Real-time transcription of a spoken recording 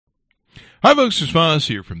Hi, folks. Chris Voss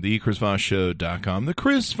here from thechrisvossshow.com,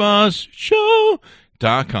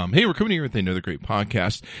 thechrisvossshow.com. Hey, we're coming here with another great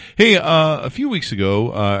podcast. Hey, a few weeks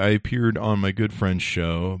ago, I appeared on my good friend's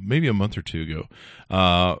show, maybe a month or two ago,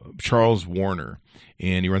 Charles Warner,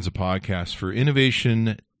 and he runs a podcast for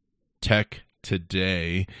Innovation Tech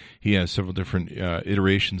Today. He has several different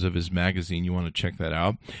iterations of his magazine. You want to check that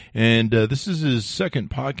out. And this is his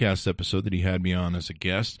second podcast episode that he had me on as a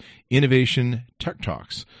guest, Innovation Tech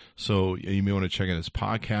Talks. So you may want to check out his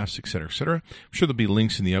podcast, et cetera, et cetera. I'm sure there'll be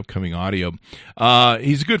links in the upcoming audio.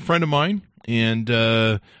 He's a good friend of mine, and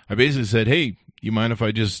I basically said, hey, you mind if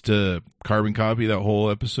I just carbon copy that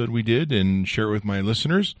whole episode we did and share it with my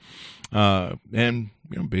listeners? And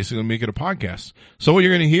basically make it a podcast. So what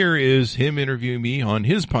you're going to hear is him interviewing me on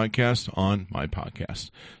his podcast on my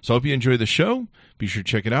podcast. So I hope you enjoy the show. Be sure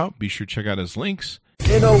to check it out. Be sure to check out his links.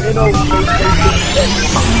 Hey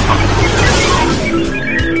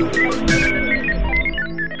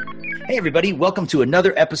everybody, welcome to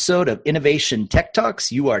another episode of Innovation Tech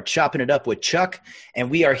Talks. You are chopping it up with Chuck, and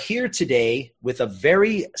we are here today with a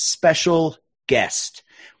very special guest.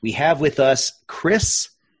 We have with us Chris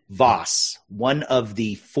Voss, one of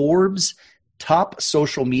the Forbes top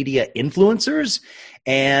social media influencers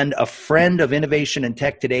and a friend of Innovation and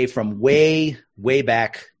Tech Today from way, way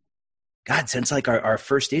back. God, since like our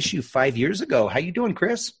first issue 5 years ago. How you doing,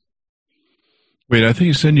 Chris? Wait, I think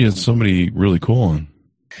you said you had somebody really cool on.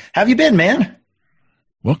 How have you been, man?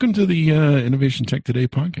 Welcome to the Innovation Tech Today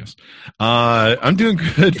podcast. I'm doing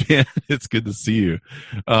good, man. It's good to see you.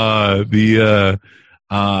 I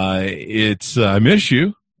miss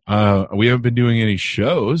you. We haven't been doing any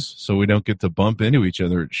shows, so we don't get to bump into each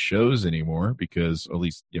other at shows anymore because, at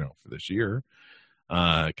least, for this year,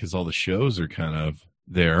 because all the shows are kind of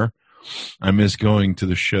there. I miss going to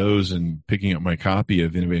the shows and picking up my copy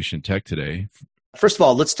of Innovation Tech Today. First of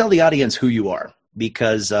all, let's tell the audience who you are,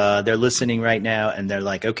 because they're listening right now and they're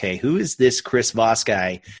like, okay, who is this Chris Voss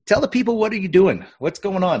guy? Tell the people, what are you doing? What's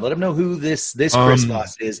going on? Let them know who this Chris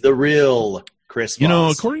Voss is, the real Chris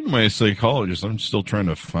Voss. According to my psychologist, I'm still trying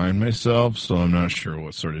to find myself, so I'm not sure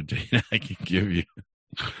what sort of data I can give you.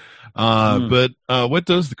 But what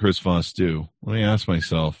does the Chris Voss do? Let me ask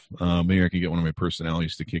myself. Maybe I can get one of my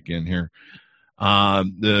personalities to kick in here.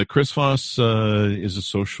 The Chris Voss is a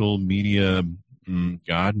social media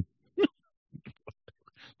god.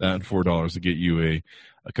 That and $4 to get you a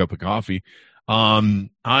cup of coffee. I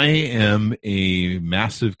am a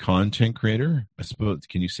massive content creator. I suppose,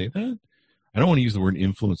 can you say that? I don't want to use the word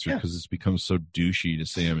influencer because it's become so douchey to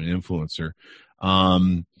say I'm an influencer.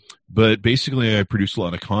 But basically, I produce a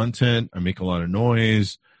lot of content. I make a lot of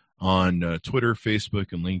noise on Twitter,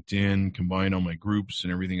 Facebook, and LinkedIn. Combine all my groups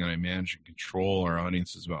and everything that I manage and control. Our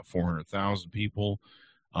audience is about 400,000 people.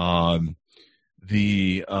 I've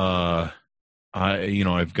got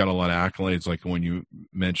a lot of accolades, like when you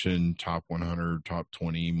mentioned top 100, top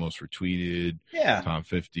 20 most retweeted, top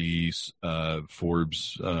 50,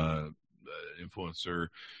 Forbes influencer.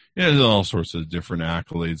 There's all sorts of different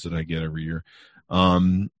accolades that I get every year.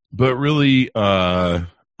 But really, I'm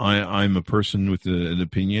a person with an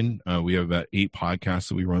opinion. We have about 8 podcasts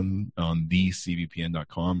that we run on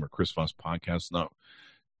thecvpn.com or Chris Voss Podcast, not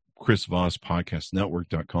Chris Voss Podcast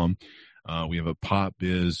Network.com. We have a Pop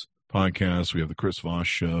Biz podcast. We have the Chris Voss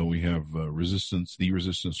Show. We have The Resistance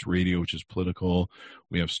Radio, which is political.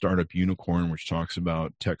 We have Startup Unicorn, which talks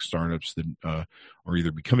about tech startups that are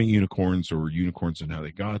either becoming unicorns or unicorns and how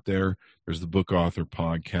they got there. There's the Book Author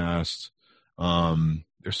podcast.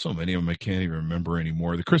 There's so many of them I can't even remember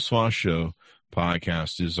anymore. The Chris Voss Show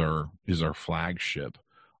podcast is our flagship,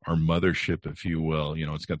 our mothership, if you will.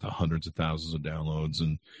 It's got the hundreds of thousands of downloads,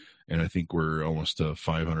 and I think we're almost to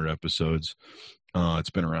 500 episodes. It's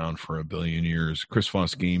been around for 1 billion years. Chris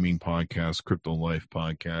Voss Gaming Podcast, Crypto Life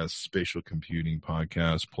Podcast, Spatial Computing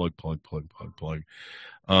Podcast, plug.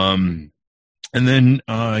 And then,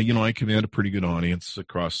 I command a pretty good audience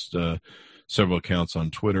across several accounts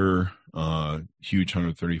on Twitter, huge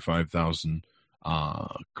 135,000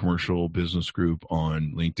 commercial business group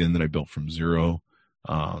on LinkedIn that I built from zero.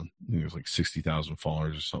 There's like 60,000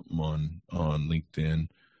 followers or something on LinkedIn.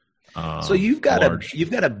 So you've got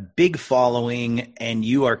a big following, and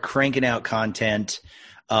you are cranking out content,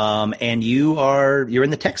 and you're in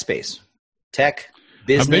the tech space, tech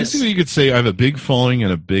business. Basically, you could say I have a big following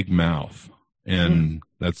and a big mouth, and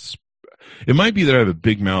it might be that I have a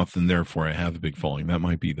big mouth and therefore I have a big following. That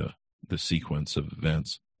might be the sequence of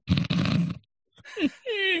events.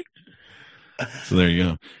 So there you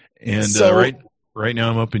go. And right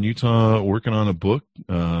now I'm up in Utah working on a book,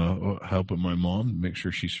 helping my mom make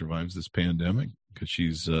sure she survives this pandemic, because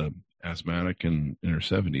she's asthmatic and in her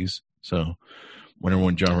 70s. So my number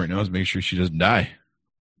one job right now is make sure she doesn't die.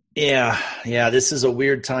 Yeah. This is a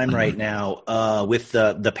weird time right now with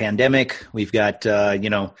the pandemic. We've got,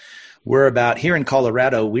 we're about here in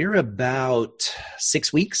Colorado, we're about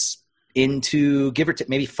 6 weeks into, give or take,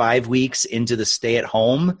 maybe 5 weeks into the stay at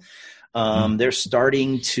home. They're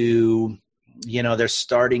starting to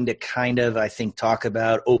kind of, I think, talk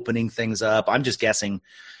about opening things up. I'm just guessing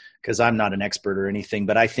because I'm not an expert or anything,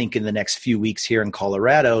 but I think in the next few weeks here in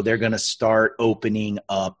Colorado, they're going to start opening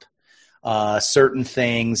up certain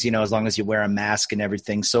things, as long as you wear a mask and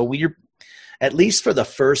everything. So we're, at least for the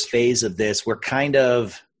first phase of this, we're kind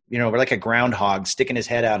of, we're like a groundhog sticking his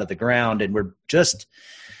head out of the ground, and we're just,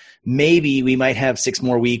 maybe we might have 6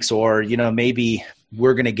 more weeks, or, maybe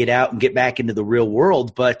we're going to get out and get back into the real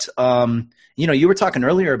world. But, you were talking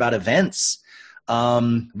earlier about events.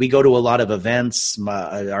 We go to a lot of events.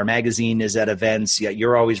 Our magazine is at events. Yeah,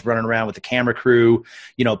 you're always running around with the camera crew,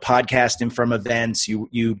 podcasting from events.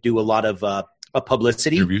 You do a lot of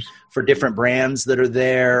publicity Interviews for different brands that are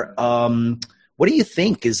there. What do you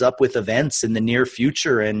think is up with events in the near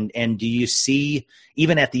future? And do you see,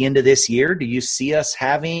 even at the end of this year, do you see us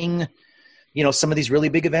having, some of these really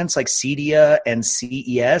big events like CEDIA and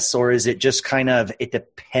CES, or is it just kind of, it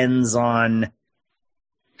depends on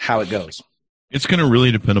how it goes? It's going to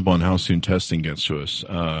really depend upon how soon testing gets to us.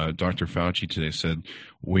 Dr. Fauci today said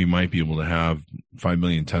we might be able to have 5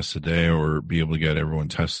 million tests a day, or be able to get everyone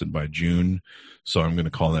tested by June. So I'm going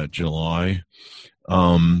to call that July.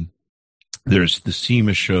 There's the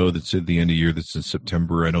SEMA show that's at the end of the year that's in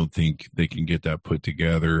September. I don't think they can get that put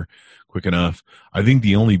together quick enough. I think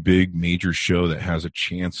the only big major show that has a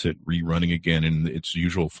chance at rerunning again in its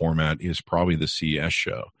usual format is probably the CES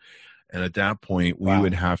show. And at that point, we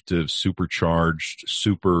would have to have supercharged,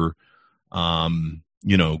 gone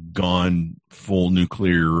full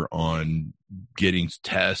nuclear on getting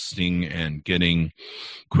testing and getting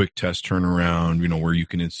quick test turnaround, where you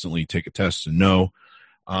can instantly take a test and know.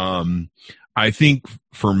 I think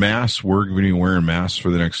for masks, we're going to be wearing masks for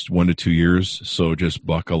the next 1 to 2 years. So just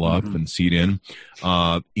buckle up and seat in.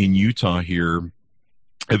 In Utah here,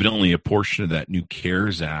 evidently a portion of that new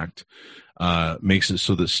CARES Act makes it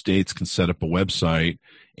so that states can set up a website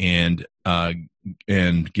and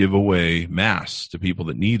give away masks to people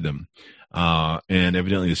that need them. And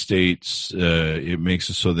evidently the states, it makes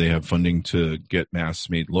it so they have funding to get masks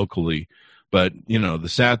made locally. But, the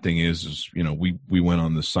sad thing is we went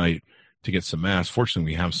on the site to get some masks.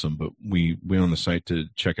 Fortunately, we have some, but we went on the site to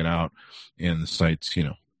check it out, and the site's,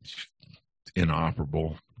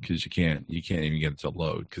 inoperable because you can't even get it to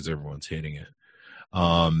load because everyone's hitting it.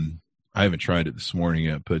 I haven't tried it this morning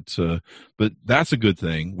yet, but that's a good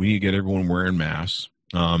thing. We need to get everyone wearing masks.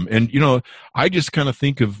 I just kind of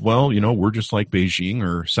think of, we're just like Beijing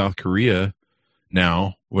or South Korea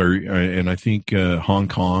now, and I think Hong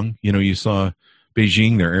Kong, you saw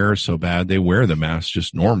Beijing, their air is so bad, they wear the mask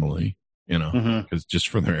just normally, because just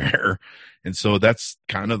for their air. And so that's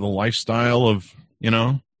kind of the lifestyle of,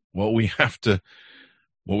 what we have to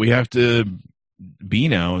be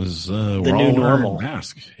now is we're the all new normal wearing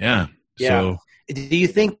masks. Yeah. So, do you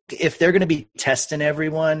think if they're going to be testing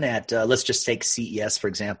everyone at, let's just take CES, for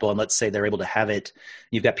example, and let's say they're able to have it,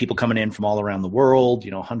 you've got people coming in from all around the world,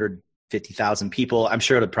 150,000 people. I'm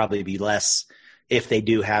sure it'll probably be less if they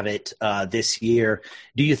do have it this year.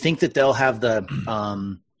 Do you think that they'll have the,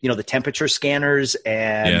 the temperature scanners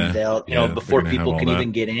and they'll, before people can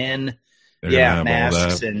even get in?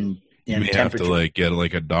 Masks and you may temperature. have to get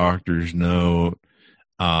like a doctor's note.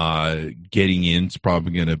 Getting in's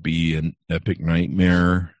probably going to be an epic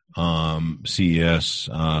nightmare. CES.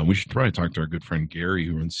 We should probably talk to our good friend Gary,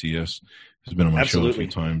 who runs CES. He's been on my show a few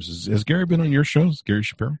times. Has Gary been on your shows, Gary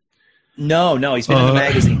Shapiro? No, he's been in the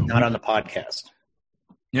magazine, not on the podcast.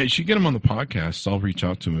 Yeah, you should get him on the podcast. I'll reach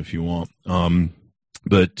out to him if you want.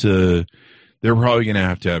 But they're probably going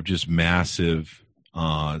to have just massive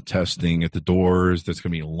testing at the doors. There's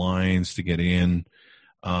going to be lines to get in.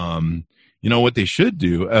 What they should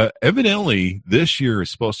do, evidently this year is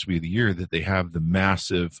supposed to be the year that they have the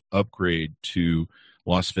massive upgrade to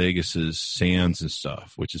Las Vegas's sands and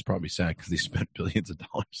stuff, which is probably sad because they spent billions of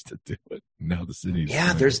dollars to do it. Now the city's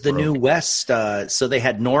there's the new West. So they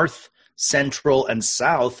had North, Central, and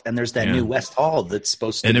South, and there's that new West Hall that's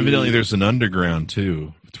supposed to and evidently there's an underground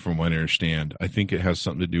too, from what I understand. I think it has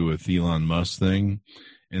something to do with Elon Musk thing.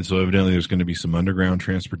 And so evidently there's going to be some underground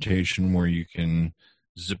transportation where you can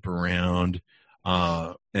zip around.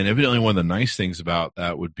 And evidently one of the nice things about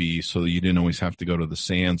that would be so you didn't always have to go to the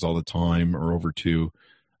sands all the time or over to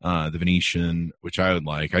the Venetian, which I would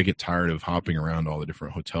like. I get tired of hopping around all the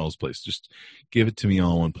different hotels, places. Just give it to me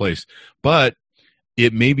all in one place. But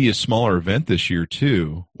it may be a smaller event this year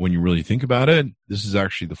too. When you really think about it, this is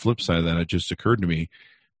actually the flip side of that. It just occurred to me,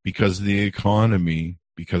 because of the economy,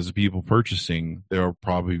 because of people purchasing, it'll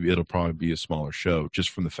probably be a smaller show just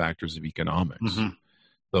from the factors of economics.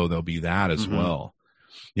 So there'll be that as well.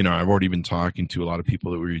 You know, I've already been talking to a lot of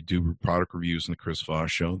people that we do product reviews in the Chris Voss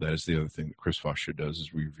show. That is the other thing that Chris Voss show does,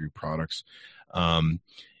 is review products. I've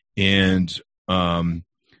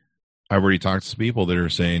already talked to some people that are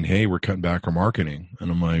saying, hey, we're cutting back our marketing.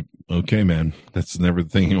 And I'm like, okay, man, that's never the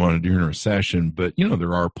thing you want to do in a recession. But, you know,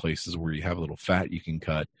 there are places where you have a little fat you can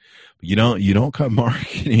cut. But you don't cut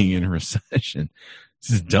marketing in a recession.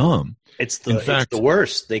 This is dumb. It's the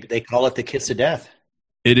worst. They call it the kiss of death.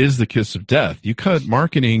 It is the kiss of death. You cut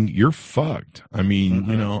marketing, you're fucked. I mean,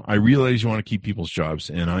 you know, I realize you want to keep people's jobs.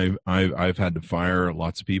 And I've had to fire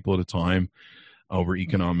lots of people at a time over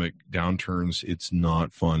economic downturns. It's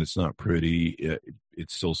not fun. It's not pretty.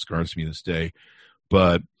 It still scars me this day.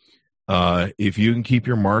 But if you can keep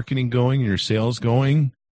your marketing going and your sales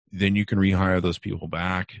going, then you can rehire those people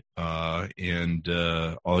back and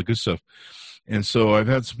all the good stuff. And so I've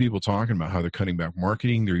had some people talking about how they're cutting back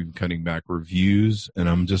marketing. They're even cutting back reviews. And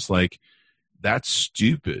I'm just like, that's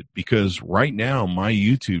stupid, because right now my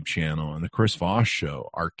YouTube channel and the Chris Voss show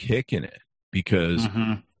are kicking it because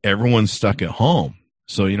everyone's stuck at home.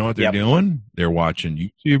 So you know what they're doing? They're watching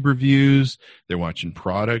YouTube reviews. They're watching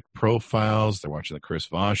product profiles. They're watching the Chris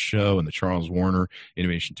Voss show and the Charles Warner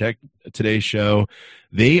Innovation Tech Today show.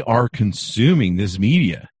 They are consuming this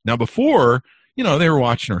media. Now before, you know, they were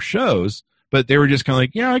watching our shows, but they were just kind of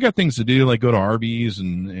like, yeah, I got things to do, like go to Arby's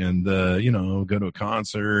and you know, go to a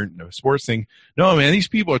concert, a sports thing. No, man, these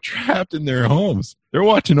people are trapped in their homes. They're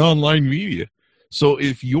watching online media. So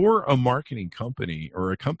if you're a marketing company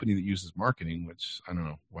or a company that uses marketing, which I don't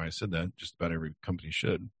know why I said that, just about every company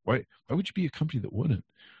should. Why would you be a company that wouldn't?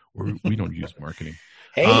 Or we don't use marketing.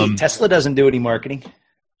 Hey, Tesla doesn't do any marketing.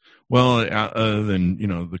 Well, other than, you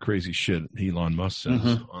know, the crazy shit Elon Musk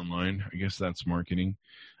says online, I guess that's marketing.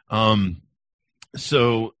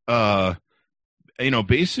 So, you know,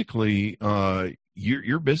 basically,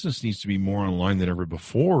 your business needs to be more online than ever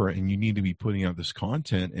before, and you need to be putting out this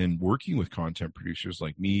content and working with content producers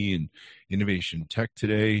like me and Innovation Tech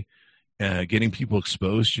Today, getting people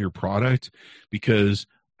exposed to your product, because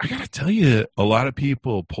I got to tell you, a lot of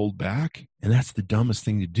people pulled back, and that's the dumbest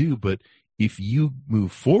thing to do. But if you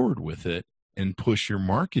move forward with it and push your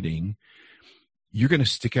marketing, you're going to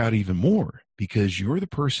stick out even more, because you're the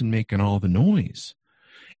person making all the noise.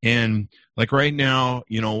 And like right now,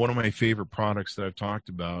 you know, one of my favorite products that I've talked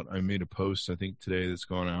about, I made a post, I think today, that's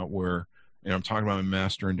going out where, and I'm talking about my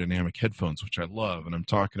Master and Dynamic headphones, which I love. And I'm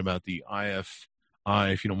talking about the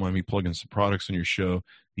IFI, if you don't mind me plugging some products on your show,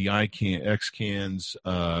 the XCAN's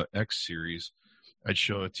X series. I'd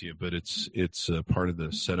show it to you, but it's part of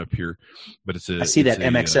the setup here. But I see that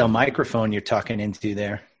MXL microphone you're talking into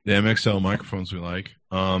there. The MXL microphones we like.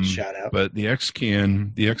 Shout out. But the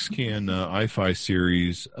XCAN iFi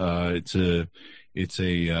series, it's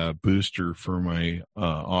a booster for my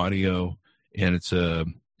audio, and it's a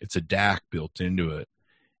DAC built into it.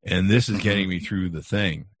 And this is getting me through the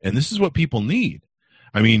thing. And this is what people need.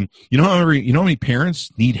 I mean, you know how many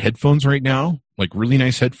parents need headphones right now? Like really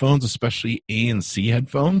nice headphones, especially ANC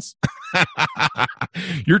headphones.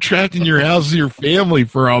 You're trapped in your house with your family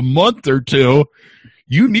for a month or two.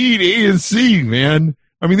 You need ANC, man.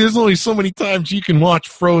 I mean, there's only so many times you can watch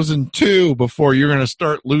Frozen 2 before you're going to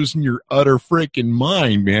start losing your utter freaking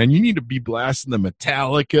mind, man. You need to be blasting the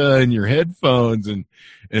Metallica in your headphones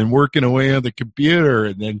and working away on the computer.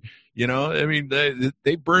 And then, you know, I mean,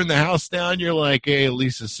 they burn the house down. You're like, hey, at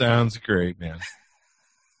least it sounds great, man.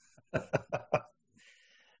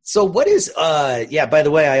 So what is, by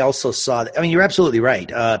the way, I also saw, I mean, you're absolutely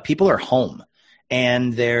right. People are home.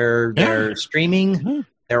 And they're streaming,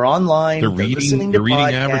 they're online, they're reading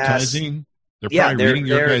advertising. They're probably reading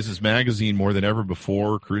your guys' magazine more than ever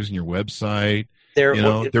before, cruising your website. They're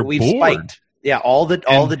we've bored. Spiked. Yeah, all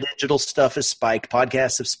the digital stuff is spiked.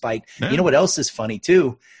 Podcasts have spiked. Yeah. You know what else is funny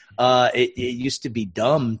too? It used to be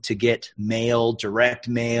dumb to get mail, direct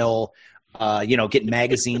mail, get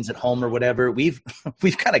magazines at home or whatever. We've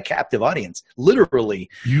got a captive audience, literally.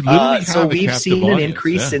 You literally have so we've seen an audience.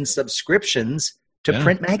 increase in subscriptions to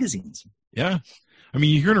print magazines. Yeah. I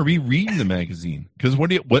mean, you're going to be reading the magazine because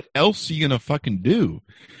what else are you going to fucking do?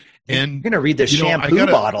 And you're going to read the shampoo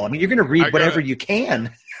bottle. I mean, you're going to read whatever you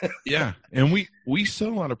can. Yeah. And we sell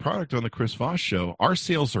a lot of product on the Chris Voss show. Our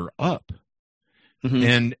sales are up. Mm-hmm.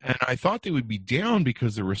 And I thought they would be down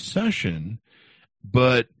because of the recession.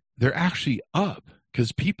 but they're actually up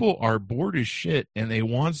because people are bored as shit and they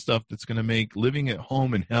want stuff that's going to make living at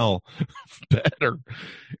home in hell better.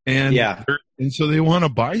 And Yeah. and so they want to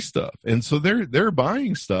buy stuff, and so they're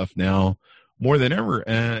buying stuff now more than ever.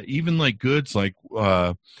 Even like goods like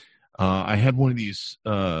I had one of these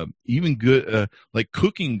even good like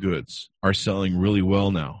cooking goods are selling really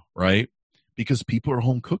well now, right? Because people are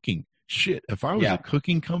home cooking. Shit, if I was a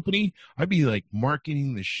cooking company, I'd be like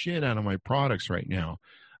marketing the shit out of my products right now.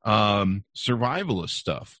 Survivalist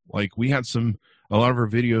stuff. Like we had a lot of our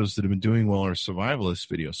videos that have been doing well are survivalist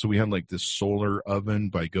videos. So we had like this solar oven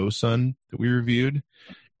by GoSun that we reviewed.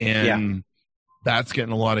 And that's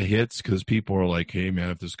getting a lot of hits because people are like, hey man,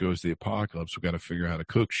 if this goes to the apocalypse, we got to figure out how to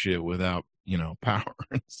cook shit without, power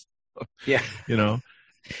and stuff. Yeah.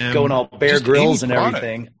 And going all Bear Grylls and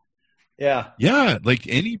everything. Yeah, like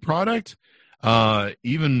any product.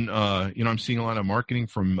 Even I'm seeing a lot of marketing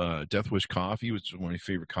from Death Wish Coffee, which is one of my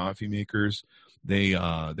favorite coffee makers.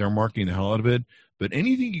 They're marketing the hell out of it. But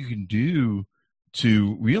anything you can do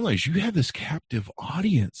to realize you have this captive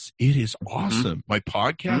audience, it is awesome. My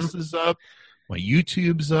podcast is up, my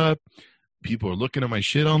YouTube's up. People are looking at my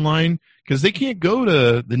shit online because they can't go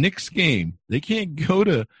to the Knicks game. They can't go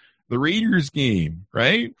to the Raiders game,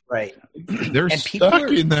 right? Right. They're stuck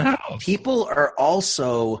in the house. People are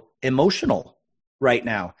also emotional right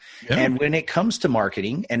now. Yeah. And when it comes to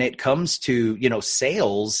marketing and it comes to,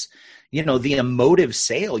 sales, the emotive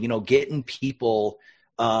sale, getting people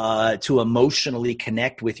to emotionally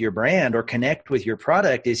connect with your brand or connect with your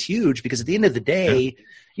product is huge because at the end of the day,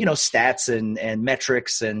 stats and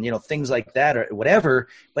metrics and, things like that or whatever.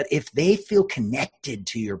 But if they feel connected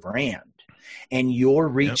to your brand, and you're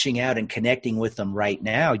reaching out and connecting with them right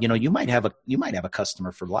now, you might have a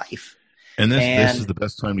customer for life. And this is the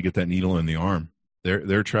best time to get that needle in the arm.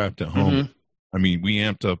 They're trapped at home. I mean, we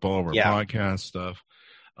amped up all of our podcast stuff.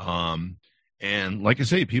 And like I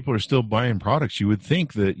say, people are still buying products. You would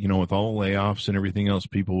think that, with all layoffs and everything else,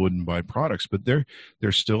 people wouldn't buy products, but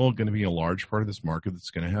there's still going to be a large part of this market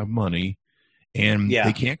that's going to have money, and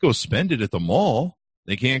they can't go spend it at the mall.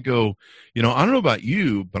 They can't go, I don't know about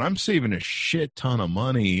you, but I'm saving a shit ton of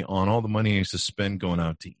money on all the money I used to spend going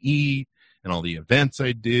out to eat and all the events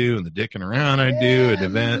I do and the dicking around I do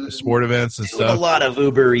at sport events and stuff. A lot of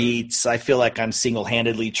Uber Eats. I feel like I'm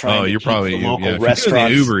single-handedly trying to keep the local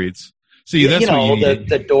restaurants. Uber Eats. See, that's what you need.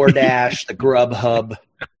 The DoorDash, the Grubhub.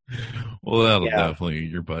 Well, that'll definitely eat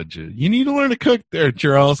your budget. You need to learn to cook there,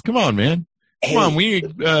 Charles. Come on, man. Come on, we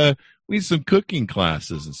need some cooking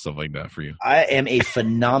classes and stuff like that for you. I am a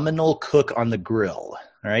phenomenal cook on the grill.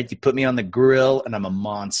 All right. You put me on the grill and I'm a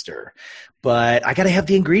monster, but I got to have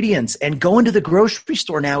the ingredients, and going to the grocery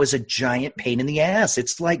store now is a giant pain in the ass.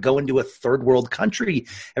 It's like going to a third world country.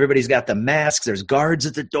 Everybody's got the masks. There's guards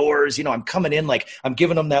at the doors. I'm coming in like I'm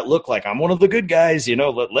giving them that look like I'm one of the good guys,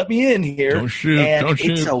 let me in here. Don't shoot. And don't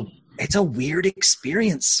shoot. It's a weird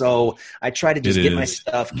experience. So I try to just get my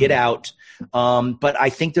stuff, get out. But I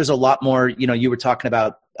think there's a lot more, you were talking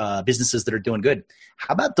about businesses that are doing good.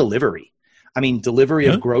 How about delivery? I mean, delivery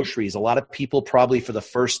of groceries. A lot of people probably for the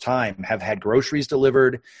first time have had groceries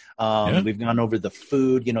delivered. We've gone over the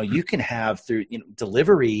food. You can have through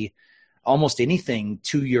delivery almost anything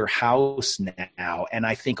to your house now. And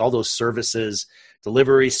I think all those services,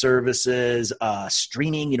 delivery services,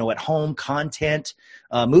 streaming, at home content,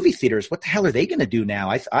 movie theaters, what the hell are they going to do now?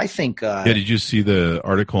 I think. Did you see the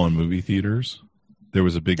article on movie theaters? There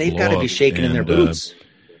was a big. They've got to be shaking in their boots.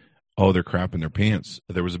 They're crapping their pants.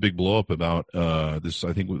 There was a big blow up about this.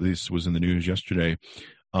 I think this was in the news yesterday.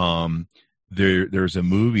 There's a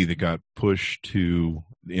movie that got pushed to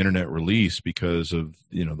the internet release because of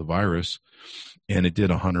the virus, and it did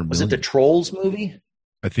 100 million. Was it the Trolls movie?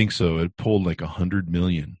 I think so. It pulled like 100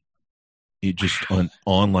 million. It just on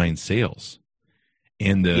online sales.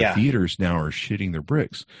 And the theaters now are shitting their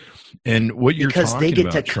bricks. And what you're talking about, because they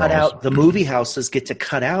get to Charles, cut out, the movie houses get to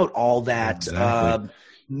cut out all that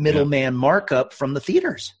middleman markup from the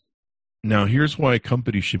theaters. Now, here's why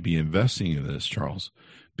companies should be investing in this, Charles,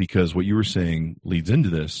 because what you were saying leads into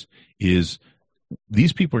this is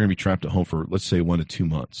these people are going to be trapped at home for, let's say, 1 to 2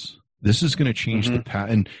 months. This is going to change the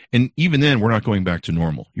pattern. And even then, we're not going back to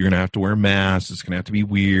normal. You're going to have to wear masks. It's going to have to be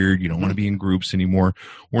weird. You don't want to be in groups anymore.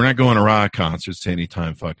 We're not going to rock concerts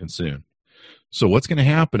anytime fucking soon. So what's going to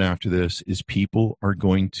happen after this is people are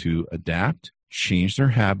going to adapt, change their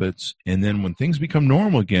habits, and then when things become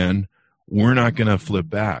normal again, we're not going to flip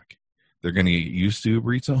back. They're going to get used to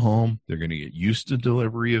Uber Eats at home. They're going to get used to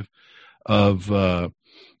delivery of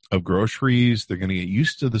groceries. They're going to get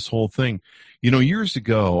used to this whole thing. Years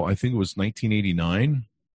ago, I think it was 1989,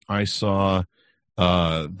 I saw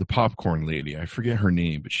the popcorn lady. I forget her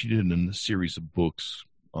name, but she did a series of books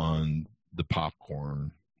on the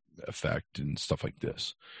popcorn effect and stuff like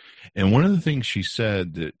this. And one of the things she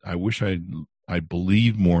said that I wish I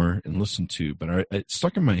believed more and listened to, but it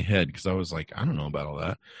stuck in my head because I was like, I don't know about all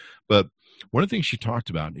that. But one of the things she talked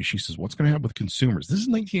about is she says, what's going to happen with consumers? This is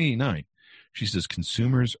 1989. She says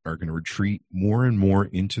consumers are going to retreat more and more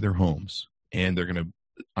into their homes, and they're going to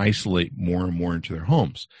isolate more and more into their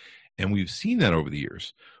homes. And we've seen that over the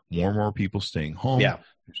years. More and more people staying home. Yeah.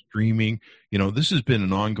 They're streaming. This has been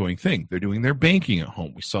an ongoing thing. They're doing their banking at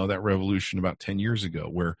home. We saw that revolution about 10 years ago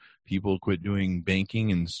where people quit doing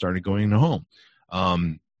banking and started going to home.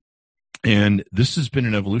 And this has been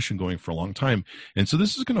an evolution going for a long time. And so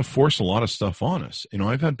this is going to force a lot of stuff on us.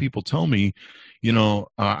 I've had people tell me,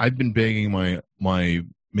 I've been begging my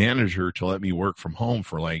manager to let me work from home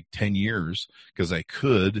for like 10 years because I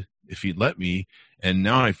could if he'd let me. And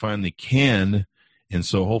now I finally can. And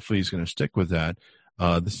so hopefully he's going to stick with that.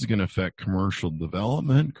 This is going to affect commercial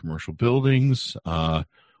development, commercial buildings.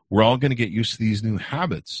 We're all going to get used to these new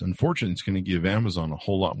habits. Unfortunately, it's going to give Amazon a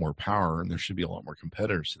whole lot more power, and there should be a lot more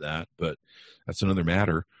competitors to that, but that's another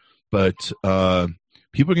matter. But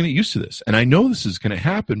people are going to get used to this. And I know this is going to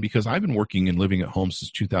happen because I've been working and living at home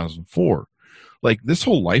since 2004. Like this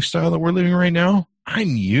whole lifestyle that we're living right now,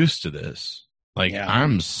 I'm used to this.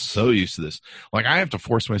 I'm so used to this. Like I have to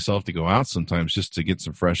force myself to go out sometimes just to get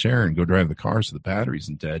some fresh air and go drive the car so the battery's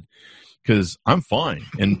isn't dead. Because I'm fine.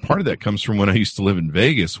 And part of that comes from when I used to live in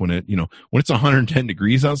Vegas when when it's 110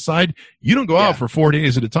 degrees outside, you don't go out for 4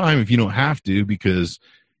 days at a time if you don't have to because,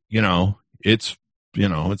 it's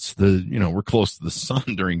we're close to the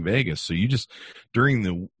sun during Vegas. So you just, during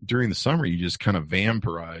the summer, you just kind of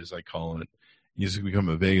vampirize, I call it. You just become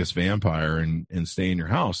a Vegas vampire and stay in your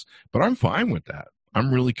house. But I'm fine with that.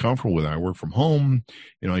 I'm really comfortable with it. I work from home.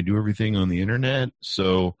 I do everything on the internet.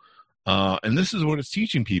 So, and this is what it's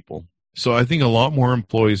teaching people. So I think a lot more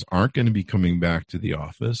employees aren't going to be coming back to the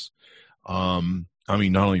office. Not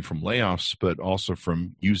only from layoffs, but also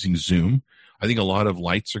from using Zoom. I think a lot of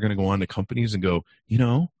lights are going to go on to companies and go,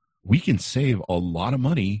 we can save a lot of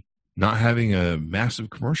money not having a massive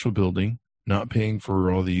commercial building, not paying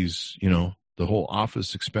for all these, the whole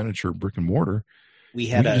office expenditure, brick and mortar. We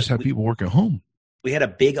just have people work at home. We had a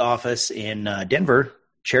big office in Denver,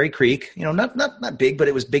 Cherry Creek, not big, but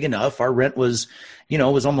it was big enough. Our rent was,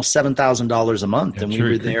 was almost $7,000 a month. Yeah, and we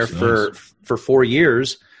were there for 4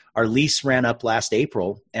 years. Our lease ran up last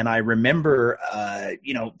April. And I remember,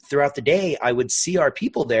 throughout the day, I would see our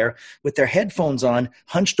people there with their headphones on,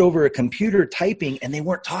 hunched over a computer typing, and they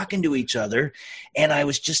weren't talking to each other. And I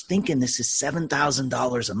was just thinking, this is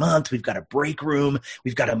 $7,000 a month. We've got a break room.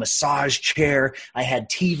 We've got a massage chair. I had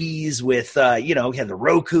TVs with, we had the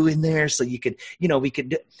Roku in there. So you could,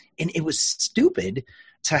 and it was stupid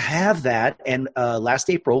to have that. And last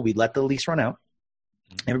April, we let the lease run out.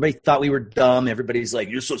 Everybody thought we were dumb. Everybody's like,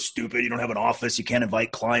 you're so stupid. You don't have an office. You can't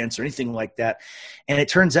invite clients or anything like that. And it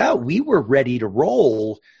turns out we were ready to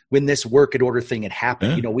roll when this work at order thing had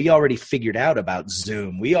happened. We already figured out about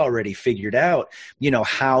Zoom. We already figured out,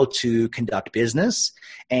 how to conduct business.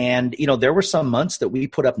 And, there were some months that we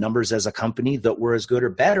put up numbers as a company that were as good or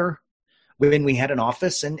better when we had an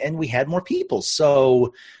office and we had more people.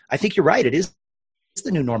 So I think you're right. It is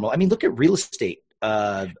the new normal. I mean, look at real estate.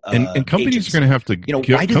 And companies agents are going to have to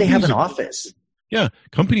why do they have an office? Yeah,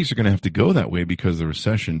 companies are going to have to go that way because of the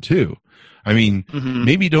recession too. I mean,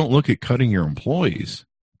 maybe don't look at cutting your employees,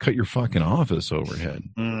 cut your fucking office overhead.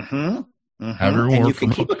 Have everyone and you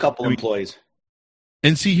can keep a couple employees.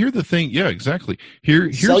 And see, here's the thing. Yeah, exactly.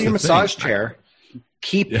 Here's sell your massage chair.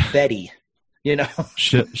 Keep Betty.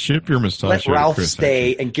 Ship your massage Let chair. Let Ralph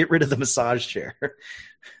stay and get rid of the massage chair.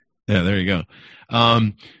 Yeah, there you go.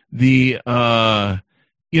 And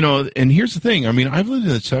here's the thing. I mean, I've lived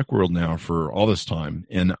in the tech world now for all this time,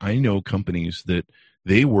 and I know companies that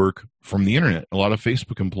they work from the internet. A lot of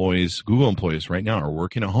Facebook employees, Google employees right now are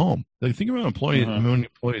working at home. Like, think about how many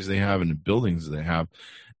employees they have and the buildings they have.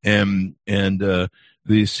 And the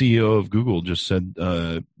CEO of Google just said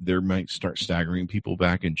they might start staggering people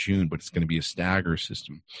back in June, but it's going to be a stagger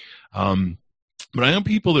system. But I know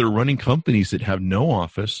people that are running companies that have no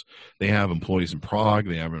office. They have employees in Prague.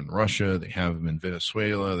 They have them in Russia. They have them in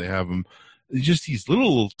Venezuela. They have them just these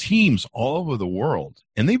little teams all over the world.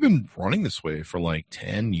 And they've been running this way for like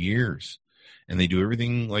 10 years. And they do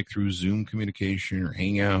everything like through Zoom communication or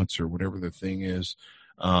Hangouts or whatever the thing is.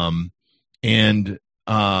 And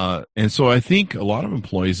so I think a lot of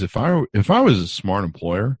employees, if I was a smart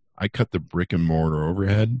employer, I cut the brick and mortar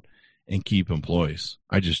overhead and keep employees.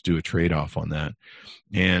 I just do a trade-off on that.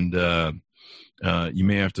 And You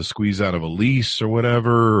may have to squeeze out of a lease or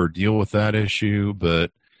whatever, or deal with that issue.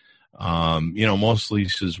 But most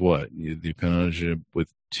leases, the penalty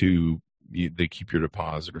with they keep your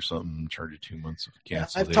deposit or something, charge you 2 months of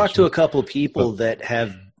cancellation. I've talked to a couple of people that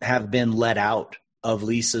have been let out of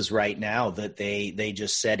leases right now, that they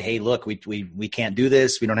just said, hey, look, we can't do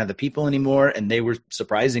this. We don't have the people anymore. And they were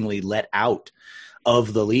surprisingly let out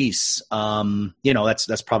of the lease.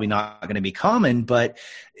 That's probably not going to be common, but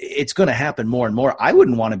it's going to happen more and more. I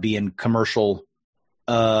wouldn't want to be in commercial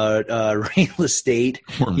real estate,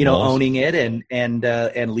 owning it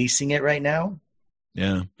and leasing it right now.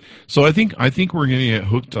 Yeah. So I think we're going to get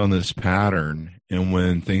hooked on this pattern. And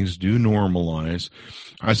when things do normalize,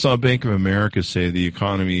 I saw Bank of America say the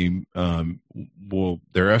economy,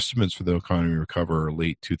 their estimates for the economy recover are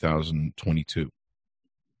late 2022.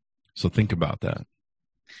 So think about that.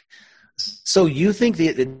 So you think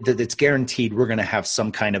that it's guaranteed we're going to have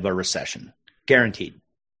some kind of a recession? Guaranteed.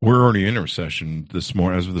 We're already in a recession this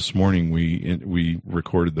morning. As of this morning, we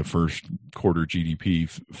recorded the first quarter GDP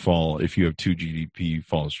fall. If you have 2 GDP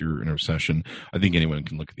falls, you're in a recession. I think anyone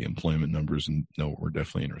can look at the employment numbers and know we're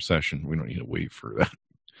definitely in a recession. We don't need to wait for that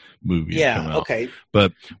movie to come out. Okay.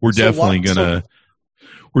 But we're definitely gonna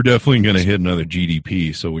hit another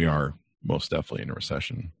GDP. So we are most definitely in a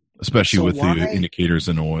recession, especially with the indicators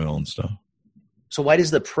in oil and stuff. So why does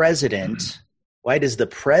the president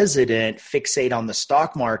fixate on the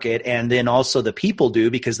stock market, and then also the people do?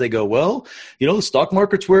 Because they go, well, the stock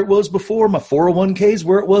market's where it was before. My 401k is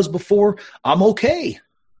where it was before. I'm okay.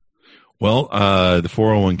 Well, the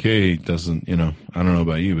 401k doesn't, I don't know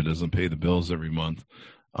about you, but it doesn't pay the bills every month.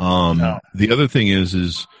 No. The other thing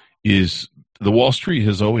is the Wall Street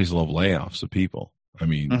has always loved layoffs of people. I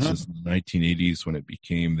mean, since the 1980s, when it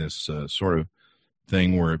became this sort of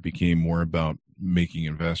thing where it became more about making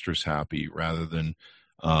investors happy rather than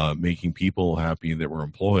making people happy that were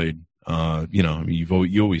employed.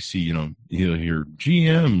 You always see, you'll hear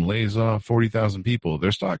GM lays off 40,000 people.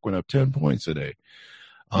 Their stock went up 10 points a day.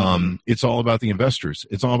 It's all about the investors.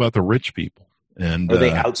 It's all about the rich people. And or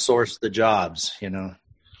they outsource the jobs, there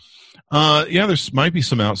might be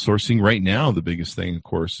some outsourcing right now. The biggest thing, of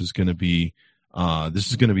course, is going to be, this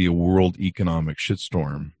is going to be a world economic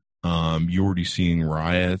shitstorm. You're already seeing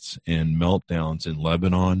riots and meltdowns in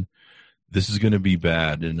Lebanon. This is going to be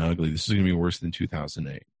bad and ugly. This is going to be worse than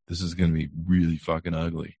 2008. This is going to be really fucking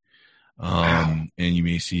ugly. And you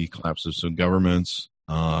may see collapse of some governments.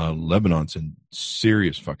 Lebanon's in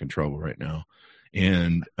serious fucking trouble right now.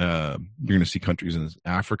 And you're going to see countries in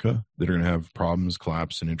Africa that are going to have problems,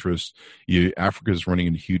 collapse in interest. Africa is running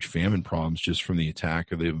into huge famine problems just from the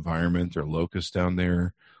attack of the environment. There are locusts down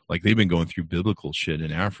there. Like, they've been going through biblical shit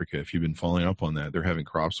in Africa. If you've been following up on that, they're having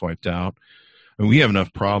crops wiped out. And we have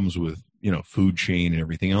enough problems with, food chain and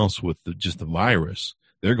everything else with just the virus.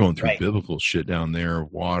 They're going through biblical shit down there,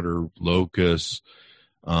 water, locusts,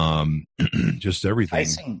 just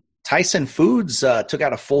everything. Tyson Foods took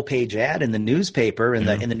out a full-page ad in the newspaper in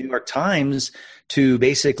the New York Times to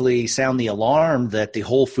basically sound the alarm that the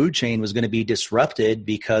whole food chain was going to be disrupted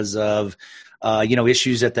because of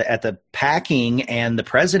issues at the packing. And the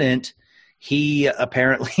president, he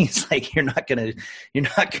apparently is like, you're not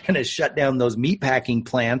gonna shut down those meat packing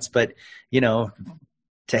plants, but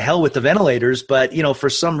to hell with the ventilators. But for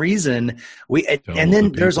some reason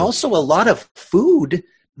there's also a lot of food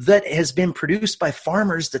that has been produced by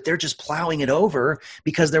farmers that they're just plowing it over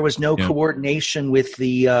because there was no coordination with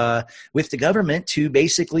the government to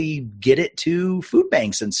basically get it to food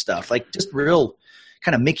banks and stuff, like just real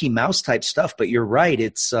kind of Mickey Mouse type stuff. But you're right.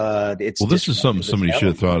 It's this is something somebody should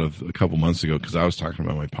have thought of a couple months ago, because I was talking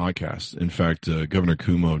about my podcast. In fact, Governor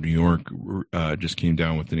Cuomo of New York just came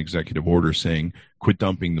down with an executive order saying, quit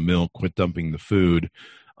dumping the milk, quit dumping the food.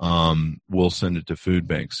 We'll send it to food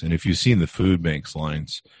banks. And if you've seen the food banks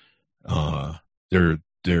lines,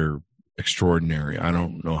 they're extraordinary. I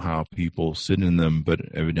don't know how people sit in them, but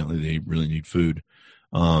evidently they really need food.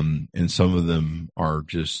 And some of them are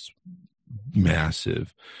just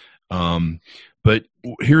massive. But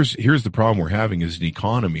here's the problem we're having is an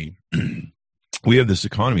economy. We have this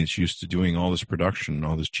economy that's used to doing all this production,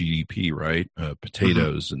 all this GDP, right?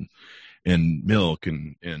 Potatoes and milk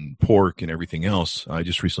and pork and everything else. I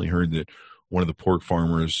just recently heard that one of the pork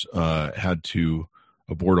farmers had to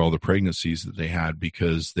abort all the pregnancies that they had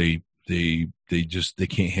because they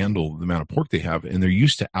can't handle the amount of pork they have, and they're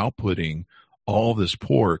used to outputting all this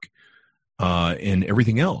pork and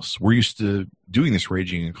everything else. We're used to doing this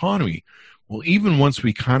raging economy. Well, even once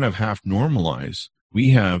we kind of half normalize,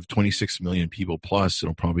 we have 26 million people plus.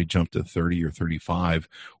 It'll probably jump to 30 or 35.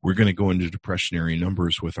 We're going to go into depressionary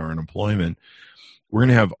numbers with our unemployment. We're going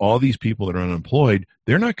to have all these people that are unemployed.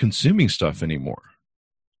 They're not consuming stuff anymore.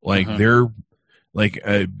 Like we're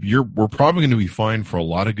probably going to be fine for a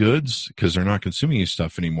lot of goods because they're not consuming any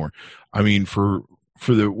stuff anymore. I mean,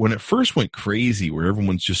 when it first went crazy where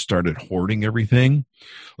everyone's just started hoarding everything,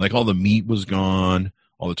 like all the meat was gone,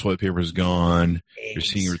 all the toilet paper is gone. Eggs. You're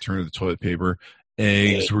seeing a return of the toilet paper.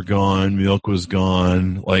 Eggs were gone. Milk was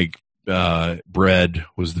gone. Like bread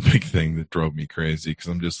was the big thing that drove me crazy because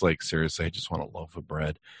I'm just like, seriously, I just want a loaf of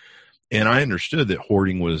bread. And I understood that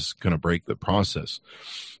hoarding was going to break the process.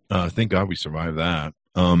 Thank God we survived that.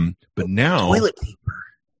 But now toilet paper.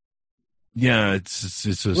 Yeah,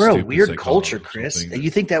 it's we're a weird culture, Chris.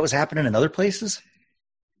 You think that was happening in other places?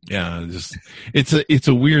 Yeah, it's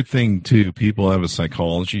a weird thing too. People have a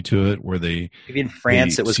psychology to it where maybe in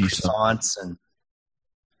France it was croissants and.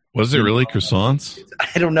 Was it really croissants?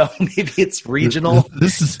 I don't know. Maybe it's regional.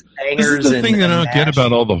 This is the thing that I don't get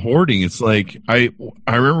about all the hoarding. It's like I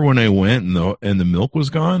remember when I went and the milk was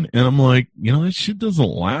gone, and I'm like, that shit doesn't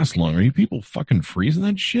last long. Are you people fucking freezing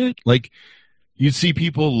that shit? Like, you'd see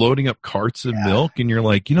people loading up carts of milk, and you're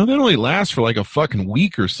like, that only lasts for like a fucking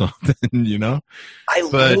week or something. I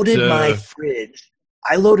loaded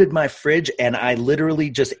my fridge and I literally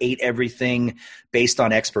just ate everything based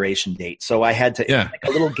on expiration date. So I had to like a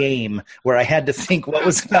little game where I had to think what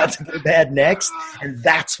was about to go bad next, and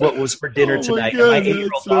that's what was for dinner tonight. God, and my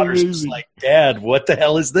 8-year-old daughter's just like, "Dad, what the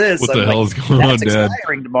hell is this? What the hell is going on, Dad? It's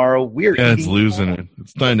expiring tomorrow. Weird. Yeah, it's losing it.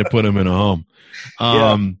 It's time to put him in a home."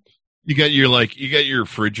 You got your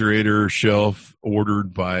refrigerator shelf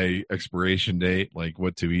ordered by expiration date, like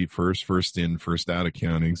what to eat first in, first out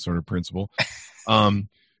accounting sort of principle. No,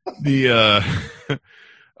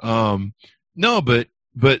 but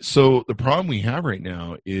so the problem we have right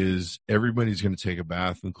now is everybody's going to take a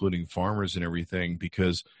bath, including farmers and everything,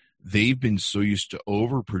 because they've been so used to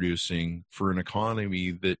overproducing for an economy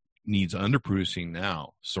that needs underproducing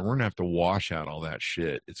now. So we're going to have to wash out all that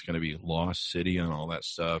shit. It's going to be lost city on all that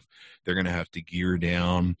stuff. They're going to have to gear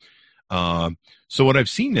down. So what I've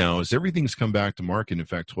seen now is everything's come back to market. In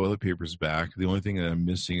fact, toilet paper's back. The only thing that I'm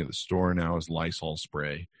missing at the store now is Lysol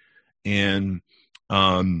spray. And,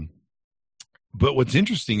 but what's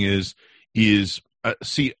interesting is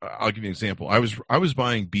see, I'll give you an example. I was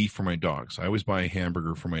buying beef for my dogs. I always buy a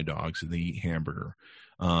hamburger for my dogs, and they eat hamburger.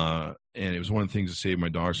 And it was one of the things that saved my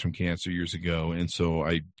dogs from cancer years ago. And so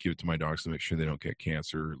I give it to my dogs to make sure they don't get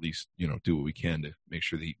cancer, or at least, do what we can to make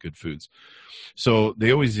sure they eat good foods. So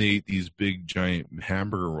they always ate these big, giant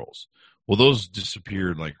hamburger rolls. Well, those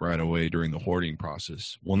disappeared like right away during the hoarding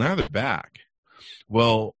process. Well, now they're back.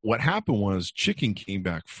 Well, what happened was chicken came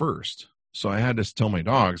back first. So I had to tell my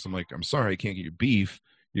dogs, I'm like, I'm sorry, I can't get you beef.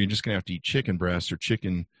 You're just going to have to eat chicken breasts or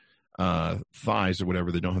chicken thighs or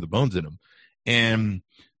whatever that don't have the bones in them. And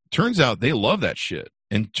turns out they love that shit.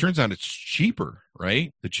 And turns out it's cheaper,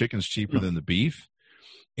 right? The chicken's cheaper than the beef.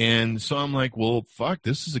 And so I'm like, well, fuck,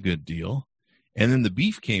 this is a good deal. And then the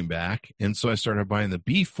beef came back. And so I started buying the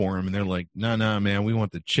beef for them. And they're like, no, man, we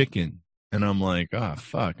want the chicken. And I'm like,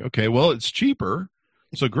 fuck. Okay, well, it's cheaper.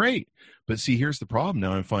 So great. But see, here's the problem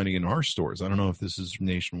now I'm finding in our stores. I don't know if this is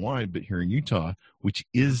nationwide, but here in Utah, which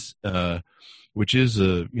is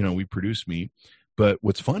we produce meat. But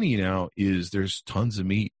what's funny now is there's tons of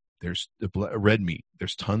meat. There's the red meat.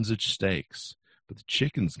 There's tons of steaks. But the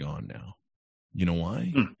chicken's gone now. You know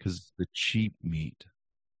why? Because the cheap meat,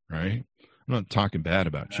 right? I'm not talking bad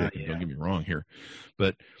about chicken. Don't get me wrong here.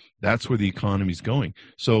 But that's where the economy's going.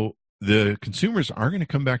 So the consumers are going to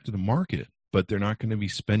come back to the market, but they're not going to be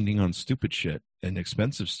spending on stupid shit and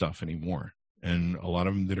expensive stuff anymore. And a lot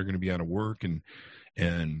of them that are going to be out of work and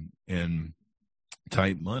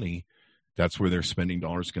tight money, that's where their spending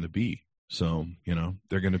dollars going to be. So,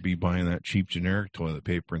 they're going to be buying that cheap generic toilet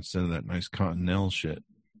paper instead of that nice Cottonelle shit.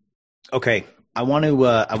 Okay. I want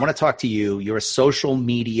to talk to you. You're a social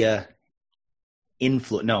media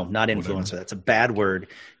no, not influencer. Whatever. That's a bad word.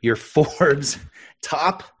 You're Forbes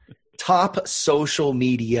top social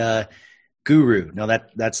media guru. No,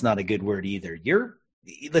 that's not a good word either. You're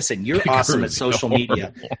awesome at social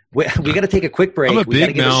media. We got to take a quick break. We got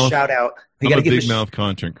to give a shout out. I'm a big mouth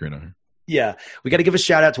content creator. Yeah, we got to give a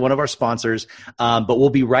shout out to one of our sponsors, but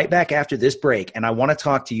we'll be right back after this break. And I want to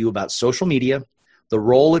talk to you about social media, the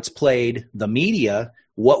role it's played, the media.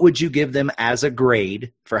 What would you give them as a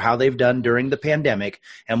grade for how they've done during the pandemic?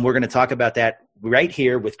 And we're going to talk about that right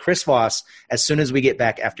here with Chris Voss as soon as we get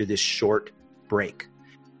back after this short break.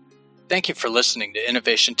 Thank you for listening to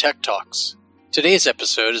Innovation Tech Talks. Today's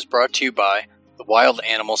episode is brought to you by the Wild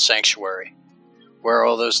Animal Sanctuary. Where are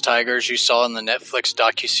all those tigers you saw in the Netflix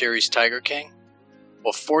docuseries Tiger King?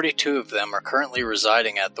 Well, 42 of them are currently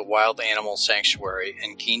residing at the Wild Animal Sanctuary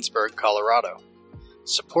in Keensburg, Colorado.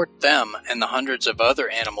 Support them and the hundreds of other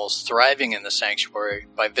animals thriving in the sanctuary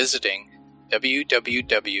by visiting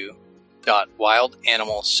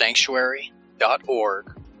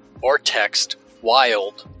www.wildanimalsanctuary.org or text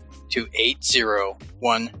WILD to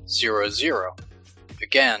 80100.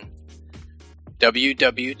 Again,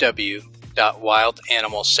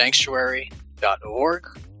 www.wildanimalsanctuary.org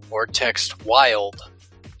or text WILD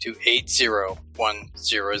to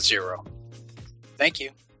 80100. Thank you.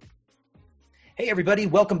 Hey, everybody.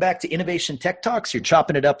 Welcome back to Innovation Tech Talks. You're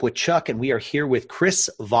chopping it up with Chuck, and we are here with Chris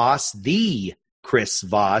Voss, the Chris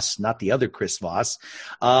Voss, not the other Chris Voss.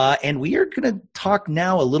 And we are going to talk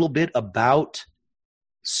now a little bit about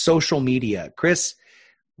social media. Chris,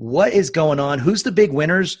 what is going on? Who's the big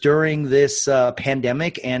winners during this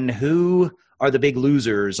pandemic, and who are the big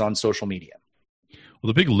losers on social media? Well,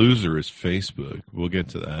 the big loser is Facebook. We'll get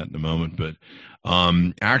to that in a moment. But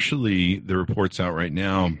actually, the report's out right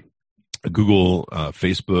now. Google,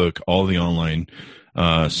 Facebook, all the online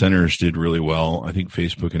centers did really well. I think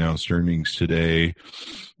Facebook announced earnings today.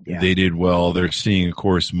 Yeah. They did well. They're seeing, of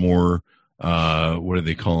course, more, what do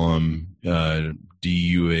they call them?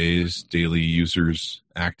 DUAs, daily users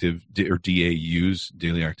active, or DAUs,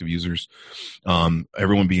 daily active users.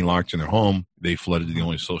 Everyone being locked in their home, they flooded the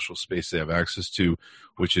only social space they have access to,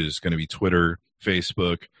 which is going to be Twitter,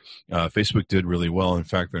 Facebook. Facebook did really well. In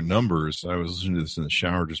fact, their numbers, I was listening to this in the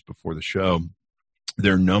shower just before the show,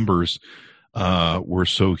 their numbers were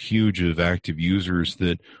so huge of active users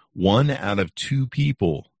that 1 out of 2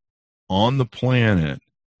 people on the planet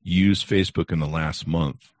used Facebook in the last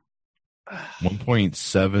month.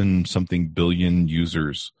 1.7 something billion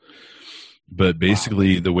users. But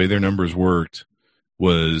basically, the way their numbers worked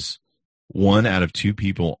was 1 out of 2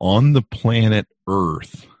 people on the planet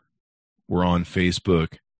Earth were on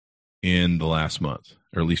Facebook in the last month,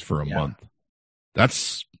 or at least for a month.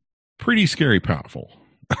 That's pretty scary powerful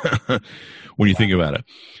when you think about it.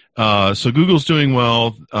 So Google's doing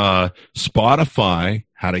well. Spotify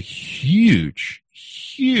had a huge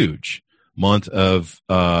month of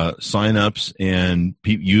signups and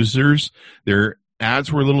users. Their ads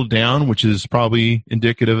were a little down, which is probably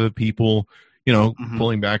indicative of people,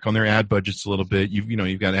 pulling back on their ad budgets a little bit.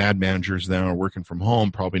 You've got ad managers now working from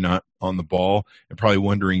home, probably not on the ball, and probably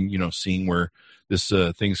wondering, seeing where this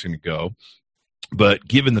thing's going to go. But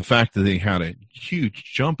given the fact that they had a huge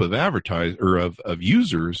jump of of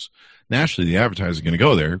users, naturally the advertisers are going to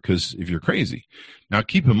go there, because if you're crazy. Now,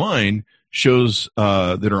 keep in mind, shows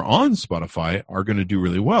that are on Spotify are going to do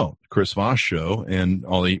really well. Chris Voss show and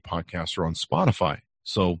all 8 podcasts are on Spotify.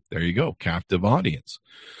 So there you go, captive audience.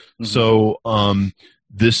 Mm-hmm. So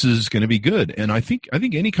this is going to be good. And I think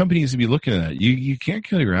any company needs to be looking at that. You can't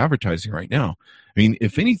kill your advertising right now. I mean,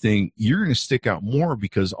 if anything, you're going to stick out more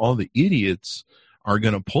because all the idiots are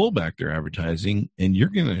going to pull back their advertising, and you're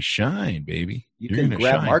going to shine, baby. You can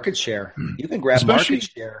grab market share. You can grab market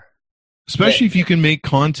share. Especially if you can make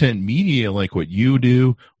content media like what you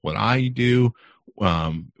do, what I do,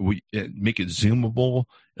 make it zoomable,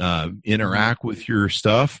 interact with your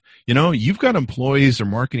stuff. You've got employees or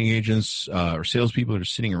marketing agents or salespeople that are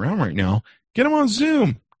sitting around right now. Get them on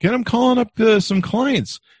Zoom. Get them calling up some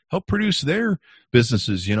clients. Help produce their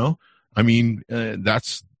businesses. I mean,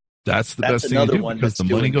 that's the best thing to do, because the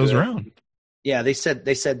money goes around. Yeah, they said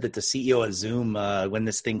that the CEO of Zoom, when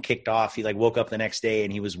this thing kicked off, he woke up the next day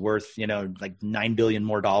and he was worth, like $9 billion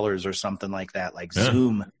more or something like that.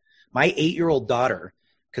 Zoom. My 8-year-old daughter,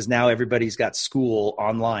 because now everybody's got school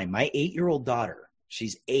online. My 8-year-old daughter,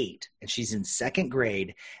 she's 8 and she's in 2nd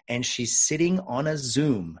grade, and she's sitting on a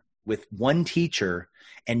Zoom with one teacher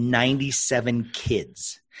and 97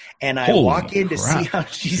 kids. And I walk in to see how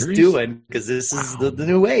she's doing, because this is the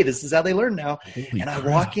new way. This is how they learn now. And I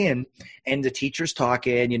walk in, and the teacher's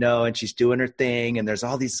talking, and she's doing her thing, and there's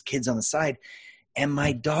all these kids on the side. And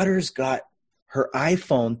my daughter's got her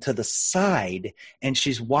iPhone to the side, and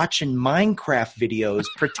she's watching Minecraft videos,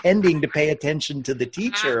 pretending to pay attention to the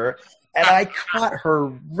teacher. And I caught her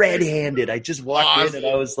red-handed. I just walked in,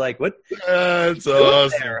 and I was like, "What? That's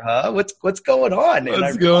awesome, there, huh? What's going on?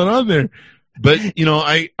 What's going on there?" But,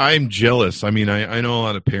 I'm jealous. I mean, I know a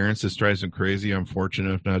lot of parents, this drives them crazy. I'm fortunate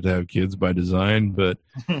enough not to have kids by design, but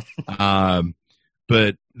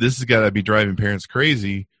this has got to be driving parents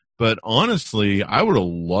crazy. But honestly, I would have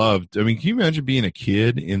loved, can you imagine being a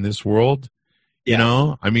kid in this world?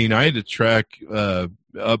 Yeah. I had to trek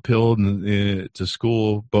uphill to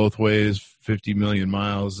school both ways, 50 million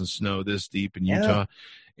miles, and snow this deep in Utah.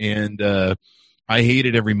 And I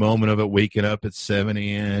hated every moment of it. Waking up at 7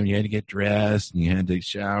 a.m., you had to get dressed, and you had to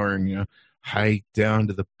shower, and hike down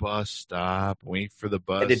to the bus stop, wait for the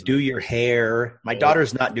bus. And to do your hair. My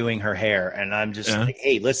daughter's not doing her hair, and I'm just like,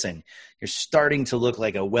 hey, listen, you're starting to look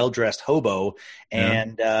like a well-dressed hobo,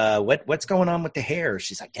 and what's going on with the hair?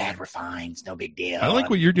 She's like, Dad, we're fine. It's no big deal. I like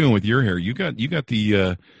what you're doing with your hair. You got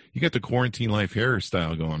the quarantine life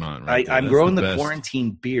hairstyle going on. Right, I'm growing the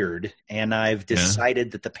quarantine beard, and I've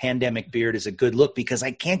decided that the pandemic beard is a good look because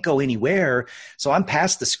I can't go anywhere. So I'm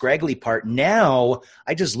past the scraggly part. Now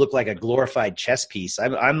I just look like a glorified chess piece.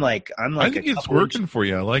 I'm like I think it's working for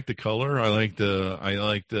you. I like the color. I like the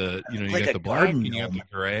you like got the black and you gnome. got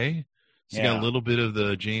the gray. So you got a little bit of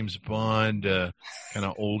the James Bond kind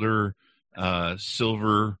of older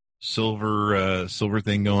silver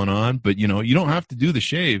thing going on, but you don't have to do the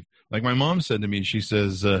shave. Like my mom said to me, she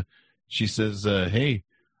says, hey,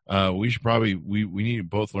 we should probably, we need to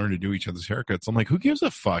both learn to do each other's haircuts. I'm like, who gives a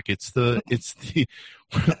fuck? It's the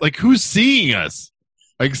like, who's seeing us?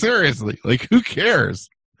 Like, seriously, like, who cares?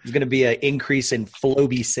 There's going to be an increase in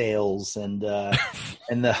Floby sales and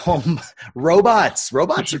the home robots.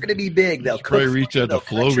 Robots are going to be big. They'll probably reach out to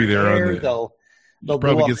Floby there on the. They'll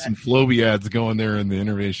probably get some Floby ads going there in the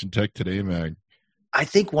Innovation Tech Today mag. I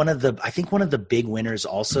think one of the big winners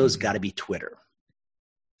also has got to be Twitter.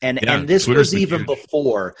 And this Twitter's was even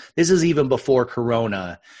before. This is even before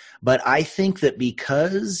Corona. But I think that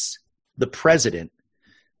because the president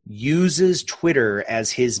uses Twitter as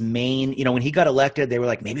his main, when he got elected, they were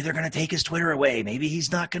like, maybe they're going to take his Twitter away. Maybe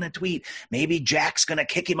he's not going to tweet. Maybe Jack's going to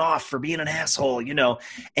kick him off for being an asshole,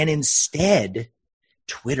 And instead,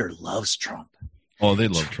 Twitter loves Trump. Oh, they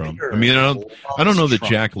love Trump. I mean, I don't know that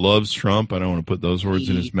Jack loves Trump. I don't want to put those words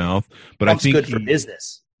in his mouth, but Trump's I think good for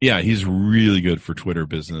business. Yeah, he's really good for Twitter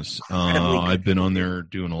business. I've been on there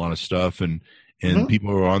doing a lot of stuff, and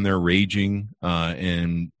people are on there raging,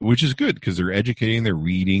 and which is good because they're educating, they're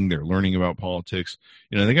reading, they're learning about politics.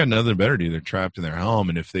 They got nothing better to do. They're trapped in their home,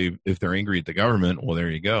 and if they're angry at the government, well,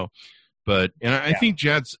 there you go. But I think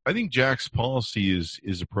Jack's policy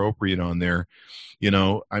is appropriate on there.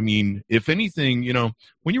 I mean, if anything,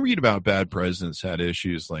 when you read about bad presidents had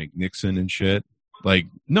issues like Nixon and shit, like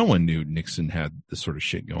no one knew Nixon had this sort of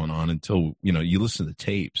shit going on until, you listen to the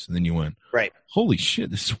tapes and then you went, right, holy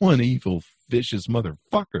shit, this one evil, vicious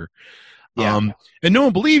motherfucker. Yeah. And no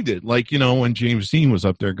one believed it. Like, when James Dean was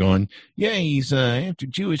up there going, yeah, he's after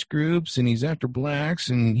Jewish groups and he's after blacks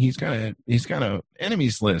and he's got a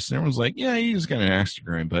enemies list. And everyone's like, yeah, he's got an axe to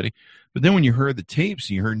grind, buddy. But then when you heard the tapes,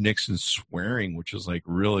 you heard Nixon swearing, which was like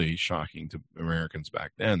really shocking to Americans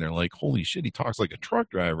back then. They're like, holy shit, he talks like a truck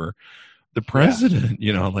driver. The president,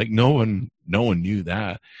 like no one knew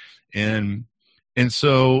that. And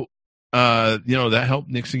so, that helped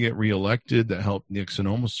Nixon get reelected. That helped Nixon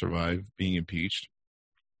almost survive being impeached.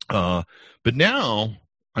 But now,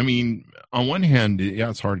 I mean, on one hand,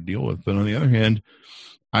 it's hard to deal with. But on the other hand,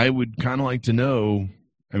 I would kind of like to know,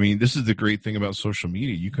 I mean, this is the great thing about social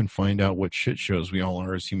media. You can find out what shit shows we all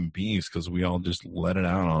are as human beings because we all just let it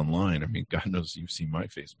out online. I mean, God knows you've seen my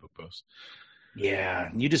Facebook posts. Yeah,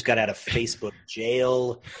 you just got out of Facebook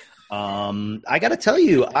jail. I got to tell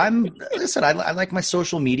you, I like my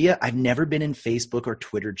social media. I've never been in Facebook or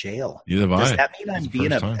Twitter jail. Does that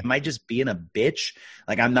mean am I just being a bitch?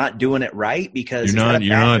 Like I'm not doing it right because you're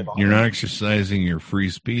not exercising your free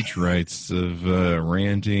speech rights of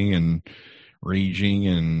ranting and raging,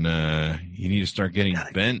 and you need to start getting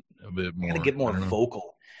bent a bit more. I got to get more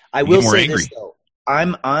vocal. I will say this though.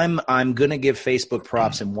 I'm gonna give Facebook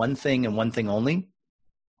props in one thing and one thing only.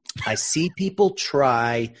 I see people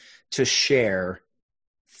try to share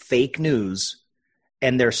fake news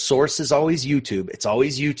and their source is always YouTube. It's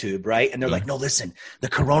always YouTube, right? And they're like, no, listen, the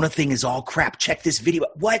Corona thing is all crap. Check this video.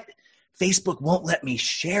 What? Facebook won't let me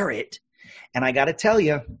share it. And I got to tell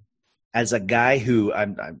you, as a guy who I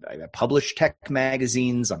publish tech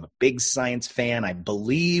magazines, I'm a big science fan. I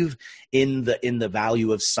believe in the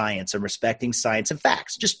value of science and respecting science and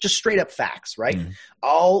facts, just straight up facts, right?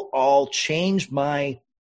 I'll change my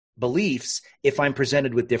beliefs if I'm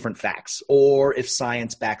presented with different facts or if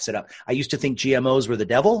science backs it up. I used to think GMOs were the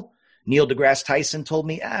devil. Neil deGrasse Tyson told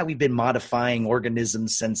me, we've been modifying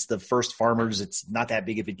organisms since the first farmers. It's not that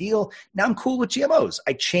big of a deal. Now I'm cool with GMOs.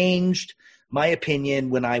 I changed my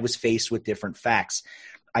opinion when I was faced with different facts.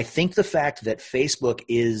 I think the fact that Facebook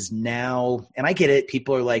is now, and I get it,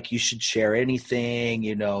 people are like, you should share anything,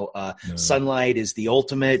 sunlight is the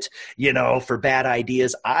ultimate, for bad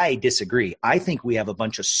ideas. I disagree. I think we have a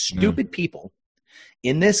bunch of stupid people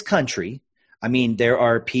in this country. I mean, there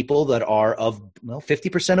are people that are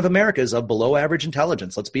 50% of America is of below average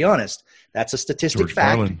intelligence. Let's be honest. That's a statistic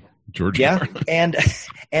fact. George Yeah. Carlin.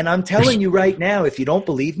 And I'm telling you right now, if you don't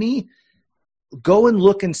believe me, go and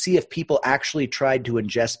look and see if people actually tried to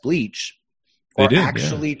ingest bleach. They Or did,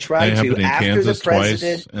 actually yeah. tried That to happened in after Kansas the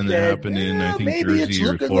president twice, and that said, happened in, I think, maybe it's Jersey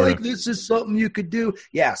or looking Florida. like this is something you could do.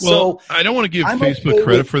 Yeah. Well, So I don't want to give I'm Facebook okay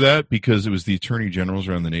credit with- for that because it was the attorney generals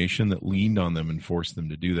around the nation that leaned on them and forced them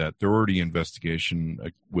to do that. They're already in investigation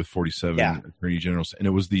with 47 attorney generals, and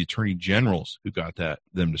it was the attorney generals who got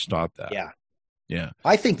them to stop that. Yeah. Yeah.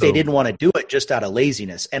 I think they didn't want to do it just out of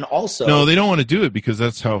laziness. And also, no, they don't want to do it because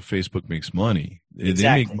that's how Facebook makes money.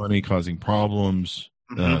 Exactly. They make money causing problems,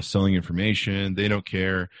 selling information. They don't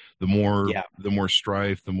care. The more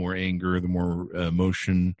strife, the more anger, the more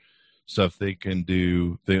emotion stuff they can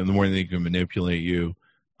do, the more they can manipulate you,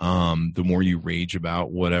 the more you rage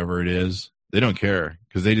about whatever it is. They don't care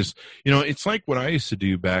because they just, it's like what I used to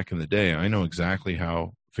do back in the day. I know exactly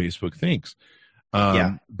how Facebook thinks.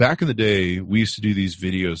 Back in the day, we used to do these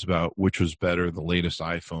videos about which was better, the latest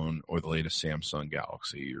iPhone or the latest Samsung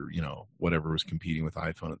Galaxy, or whatever was competing with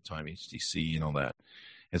iPhone at the time, HTC and all that.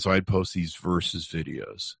 And so I'd post these versus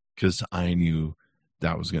videos because I knew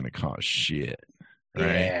that was going to cause shit, right?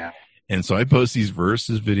 Yeah. And so I post these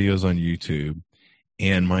versus videos on YouTube,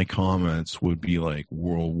 and my comments would be like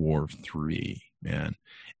World War III, man.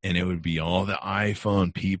 And it would be all the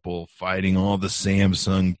iPhone people fighting all the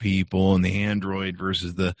Samsung people and the Android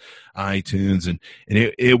versus the iTunes. And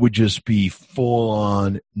it would just be full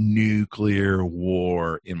on nuclear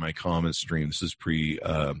war in my comment stream. This is pre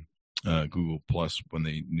Google Plus when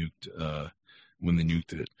they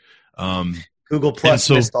nuked it. Google Plus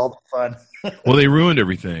missed all the fun. Well, they ruined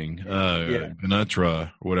everything.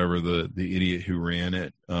 Ganutra, or whatever, the idiot who ran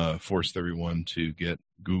it, forced everyone to get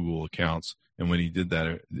Google accounts. And when he did that,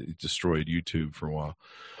 it destroyed YouTube for a while.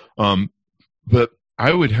 But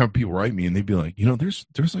I would have people write me, and they'd be like,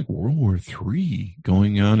 there's like World War III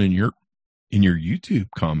going on in your YouTube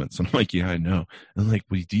comments. And I'm like, yeah, I know. And I'm like,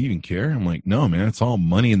 well, do you even care? I'm like, no, man, it's all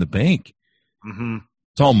money in the bank. Mm-hmm.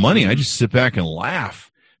 It's all money. I just sit back and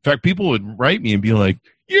laugh. In fact, people would write me and be like,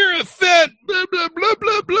 you're a fat blah, blah, blah,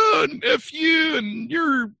 blah, blah, and F you, and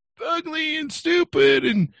you're ugly and stupid.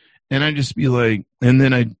 And I'd just be like, and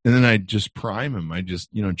then I'd just prime him. I just,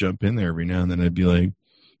 jump in there every now and then. I'd be like,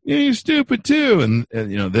 yeah, you're stupid too. And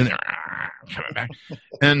then they're coming back.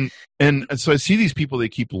 And so I see these people, they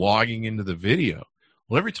keep logging into the video.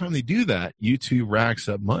 Well, every time they do that, YouTube racks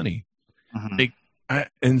up money.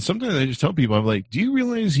 And sometimes I just tell people, I'm like, do you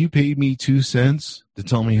realize you paid me 2 cents to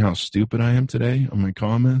tell me how stupid I am today on my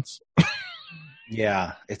comments?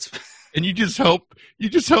 Yeah, and you just help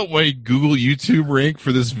my Google YouTube rank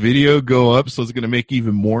for this video go up, so it's going to make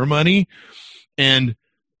even more money. And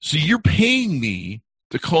so you're paying me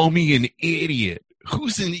to call me an idiot.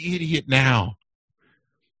 Who's an idiot now?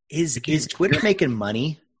 Is Twitter making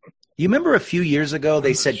money? You remember a few years ago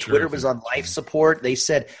they said Twitter was on life support?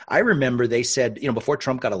 I remember they said, before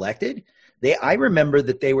Trump got elected, I remember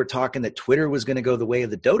that they were talking that Twitter was going to go the way of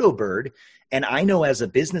the dodo bird. And I know as a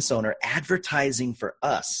business owner, advertising for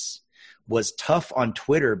us was tough on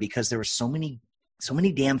Twitter because there were so many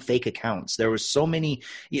damn fake accounts. There were so many.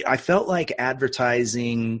 I felt like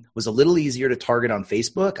advertising was a little easier to target on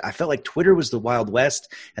Facebook. I felt like Twitter was the Wild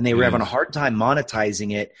West, and they were having a hard time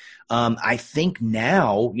monetizing it. I think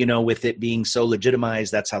now, with it being so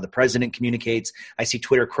legitimized, that's how the president communicates. I see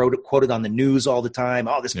Twitter quoted on the news all the time.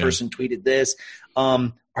 Oh, this person tweeted this.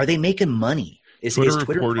 Are they making money? Is Twitter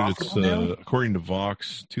reported profitable now? According to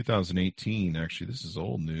Voss, 2018. Actually, this is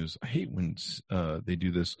old news. I hate when they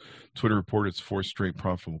do this. Twitter reported its fourth straight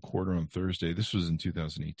profitable quarter on Thursday. This was in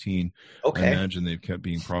 2018. Okay. I imagine they've kept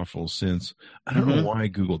being profitable since. I don't know why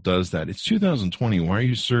Google does that. It's 2020. Why are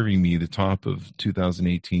you serving me the top of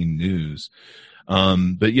 2018 news?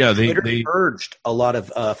 But yeah, they purged a lot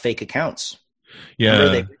of fake accounts.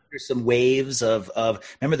 Yeah. There's some waves of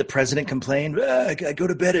remember the president complained, I go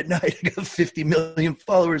to bed at night, I got 50 million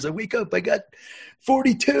followers. I wake up, I got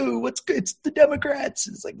 42. It's the Democrats.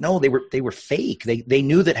 It's like, no, they were fake. They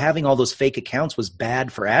knew that having all those fake accounts was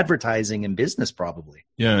bad for advertising and business probably.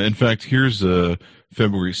 Yeah. In fact, here's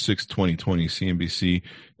February 6, 2020, CNBC.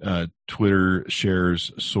 Twitter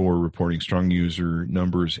shares soar, reporting strong user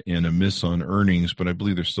numbers and a miss on earnings, but I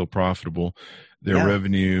believe they're still profitable. Their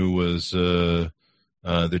revenue was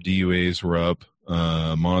their DUAs were up,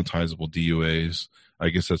 monetizable DUAs. I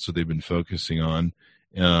guess that's what they've been focusing on.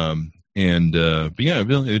 But yeah,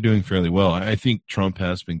 they're doing fairly well. I think Trump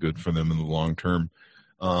has been good for them in the long term.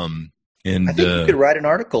 And I think you could write an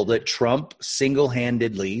article that Trump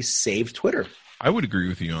single-handedly saved Twitter. I would agree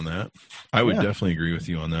with you on that. I would definitely agree with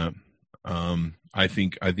you on that. I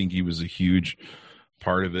think he was a huge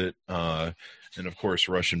part of it. And of course,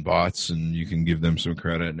 Russian bots, and you can give them some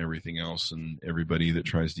credit and everything else, and everybody that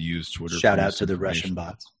tries to use Twitter. Shout out to the Russian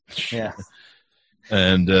bots. Yeah.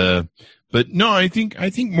 And but no, I think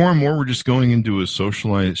more and more we're just going into a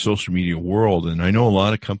social media world, and I know a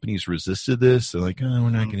lot of companies resisted this. They're like, oh,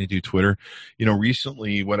 we're not going to do Twitter.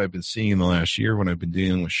 Recently, what I've been seeing in the last year when I've been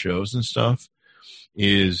dealing with shows and stuff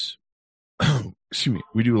is, excuse me,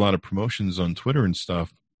 we do a lot of promotions on Twitter and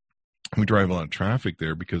stuff. We drive a lot of traffic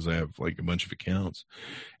there because I have like a bunch of accounts.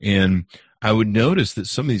 And I would notice that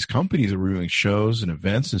some of these companies that were doing shows and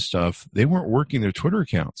events and stuff, they weren't working their Twitter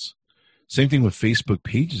accounts. Same thing with Facebook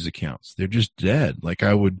pages accounts. They're just dead. Like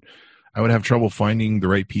I would have trouble finding the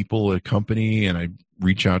right people at a company, and I'd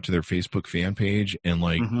reach out to their Facebook fan page and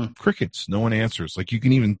like crickets. No one answers. Like you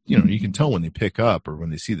can even, you can tell when they pick up or when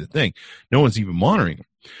they see the thing. No one's even monitoring them.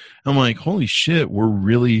 I'm like, holy shit, we're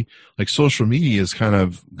really like social media is kind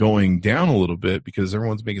of going down a little bit because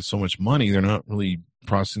everyone's making so much money. They're not really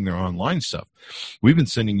processing their online stuff. We've been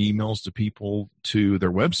sending emails to people to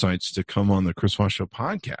their websites to come on the Chris Voss Show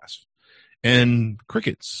podcast, and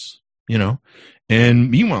crickets,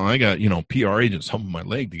 and meanwhile I got, PR agents humping my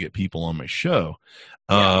leg to get people on my show.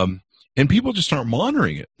 And people just aren't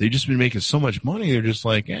monitoring it. They've just been making so much money. They're just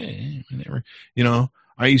like, hey, whatever,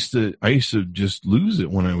 I used to just lose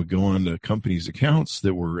it when I would go on to companies' accounts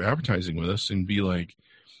that were advertising with us and be like,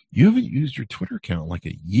 you haven't used your Twitter account in like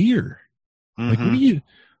a year. Like,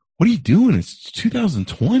 what are you doing? It's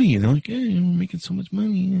 2020. And they're like, hey, I'm making so much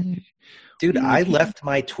money. Dude, I left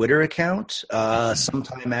my Twitter account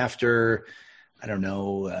sometime after, I don't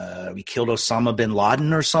know, we killed Osama bin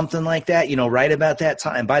Laden or something like that, right about that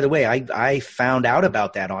time. By the way, I found out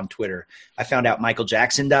about that on Twitter. I found out Michael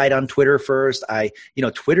Jackson died on Twitter first.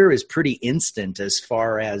 Twitter is pretty instant as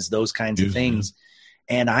far as those kinds of things.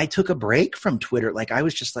 And I took a break from Twitter. Like, I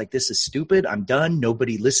was just like, this is stupid. I'm done.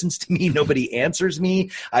 Nobody listens to me. Nobody answers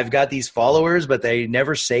me. I've got these followers, but they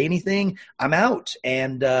never say anything. I'm out.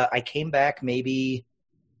 And I came back probably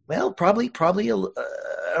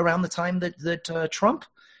around the time that Trump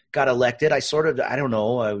got elected. I don't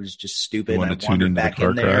know. I was just stupid. I wandered back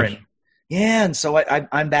in there. And so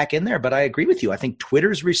I'm back in there. But I agree with you. I think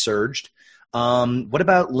Twitter's resurged. What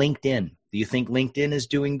about LinkedIn? Do you think LinkedIn is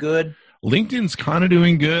doing good? LinkedIn's kind of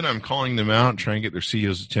doing good. I'm calling them out, trying to get their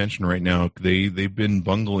CEO's attention right now. They've been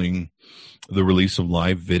bungling the release of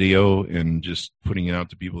live video and just putting it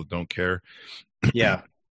out to people that don't care. Yeah.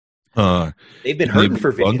 They've been hurting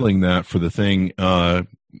for video. Bungling that for the thing.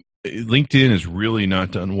 LinkedIn is really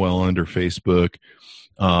not done well under Facebook.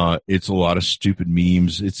 It's a lot of stupid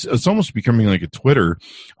memes. It's almost becoming like a Twitter.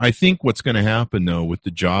 I think what's going to happen though with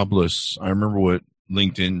the jobless, I remember what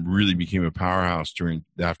LinkedIn really became a powerhouse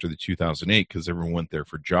after the 2008 because everyone went there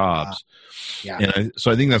for jobs. And so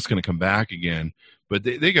I think that's going to come back again. But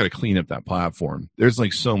they got to clean up that platform. There's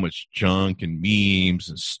like so much junk and memes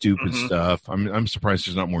and stupid stuff. I'm surprised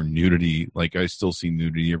there's not more nudity. Like I still see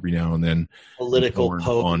nudity every now and then. Political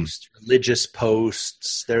posts, religious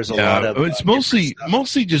posts. There's a lot of. It's mostly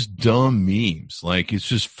just dumb memes. Like it's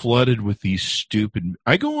just flooded with these stupid.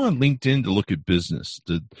 I go on LinkedIn to look at business,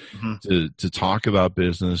 to talk about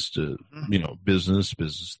business,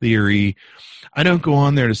 business theory. I don't go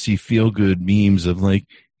on there to see feel good memes of like,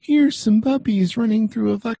 here's some puppies running through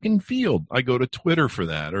a fucking field. I go to Twitter for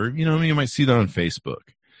that. Or, you might see that on Facebook.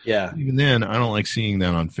 Yeah. Even then, I don't like seeing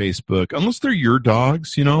that on Facebook. Unless they're your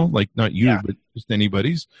dogs, like not you, but just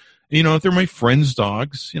anybody's. If they're my friends'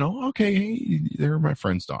 dogs, okay, hey, they're my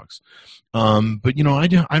friends' dogs. But, I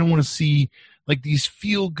don't want to see, like, these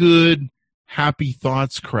feel-good, happy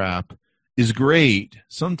thoughts crap is great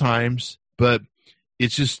sometimes, but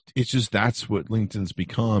it's just that's what LinkedIn's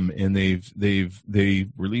become, and they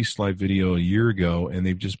released live video a year ago, and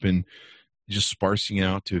they've just been sparsing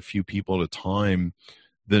out to a few people at a time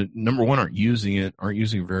that number one aren't using it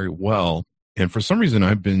very well, and for some reason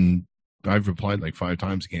I've replied like 5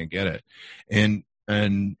 times, can't get it, and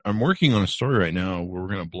I'm working on a story right now where we're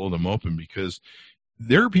going to blow them open because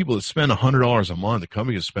there are people that spend $100 a month. The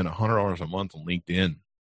company has spent $100 a month on LinkedIn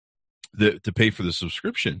to pay for the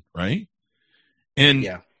subscription, right? And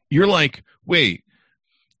you're like, wait,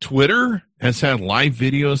 Twitter has had live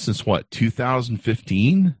video since what,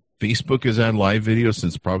 2015? Facebook has had live video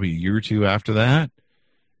since probably a year or two after that.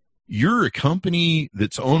 You're a company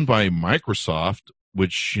that's owned by Microsoft,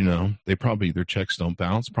 which, their checks don't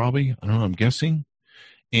bounce probably. I don't know, I'm guessing.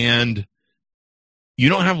 And you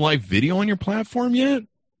don't have live video on your platform yet?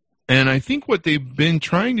 And I think what they've been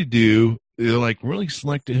trying to do, they're like really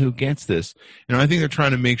selective who gets this. I think they're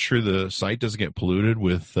trying to make sure the site doesn't get polluted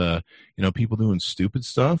with, people doing stupid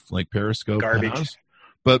stuff like Periscope garbage.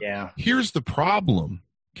 But Yeah. here's the problem.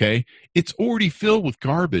 Okay. It's already filled with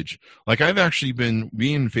garbage. Like I've actually been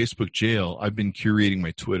being in Facebook jail. I've been curating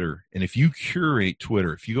my Twitter. And if you curate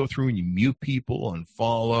Twitter, if you go through and you mute people and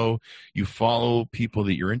you follow people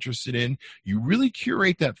that you're interested in, you really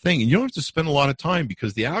curate that thing. And you don't have to spend a lot of time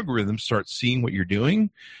because the algorithm starts seeing what you're doing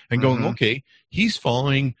and going, okay, he's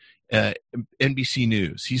following NBC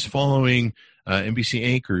News. He's following NBC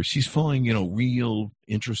anchors. He's following, real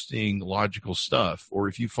interesting, logical stuff. Or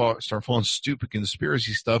if you start following stupid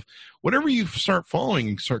conspiracy stuff, whatever you start following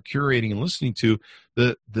and start curating and listening to,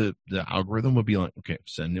 the algorithm will be like, okay,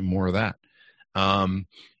 send him more of that. And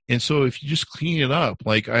so if you just clean it up,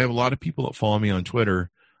 like I have a lot of people that follow me on Twitter.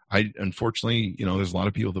 Unfortunately, there's a lot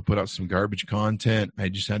of people that put out some garbage content. I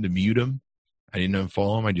just had to mute them. I didn't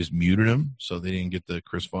unfollow them. I just muted them so they didn't get the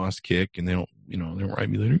Chris Voss kick, and they don't write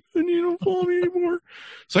me later, and you don't follow me anymore.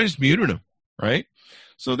 So I just muted them, right?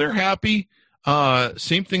 So they're happy.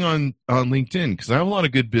 Same thing on LinkedIn, because I have a lot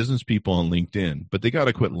of good business people on LinkedIn, but they got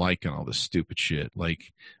to quit liking all this stupid shit.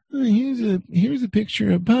 Like, here's a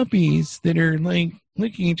picture of puppies that are like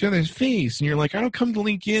licking each other's face, and you're like, I don't come to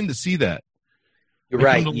LinkedIn to see that. You're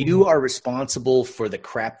right. You are responsible for the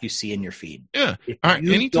crap you see in your feed. Yeah. If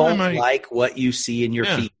you anytime don't like what you see in your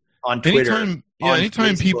feed on Twitter.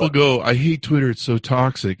 Anytime people go, I hate Twitter, it's so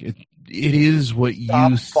toxic. It is what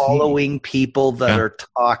Stop you see. Following people that are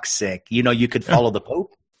toxic. You could follow the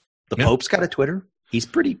Pope. The Pope's got a Twitter. He's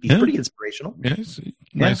pretty inspirational. Yeah, he's a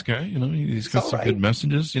nice guy. He's got some good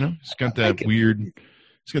messages. He's got that weird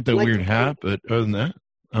hat. But other than that,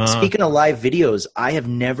 speaking of live videos, I have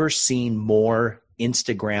never seen more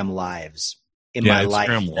Instagram lives in my life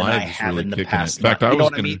than I have really in the past. In fact, I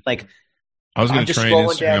was going to try and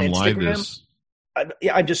Instagram live this.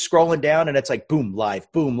 I'm just scrolling down, and it's like boom,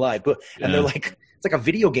 live, boom, live, boom. And they're like, it's like a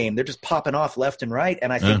video game. They're just popping off left and right.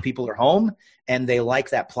 And I think people are home and they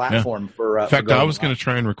like that platform for. In fact, I was going to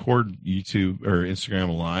try and record YouTube or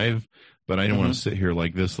Instagram live, but I didn't want to sit here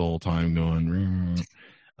like this the whole time going.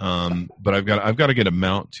 But I've got to get a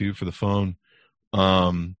mount too for the phone.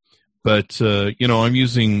 But I'm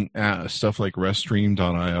using stuff like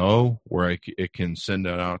Restream.io where it can send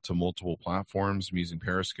that out to multiple platforms. I'm using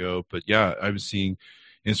Periscope, but yeah, I was seeing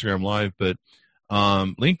Instagram Live. But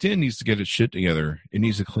LinkedIn needs to get its shit together. It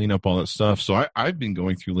needs to clean up all that stuff. So I've been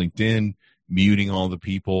going through LinkedIn, muting all the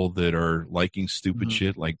people that are liking stupid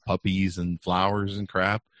shit like puppies and flowers and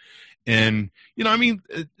crap. And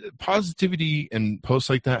positivity and posts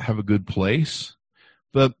like that have a good place,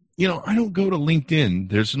 but. I don't go to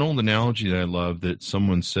LinkedIn. There's an old analogy that I love that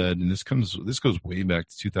someone said, and this goes way back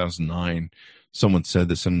to 2009. Someone said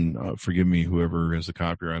this, and forgive me, whoever has the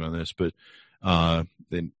copyright on this, but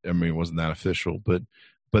it wasn't that official, but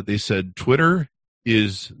they said Twitter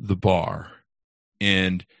is the bar,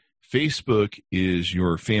 and Facebook is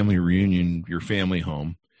your family reunion, your family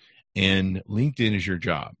home, and LinkedIn is your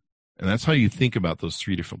job. And that's how you think about those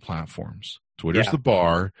three different platforms. Twitter's the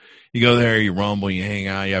bar. You go there, you rumble, you hang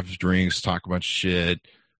out, you have drinks, talk about shit,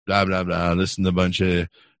 blah, blah, blah, listen to a bunch of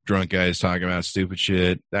drunk guys talking about stupid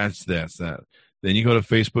shit. That's that. Then you go to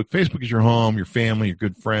Facebook. Facebook is your home, your family, your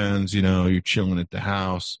good friends, you're chilling at the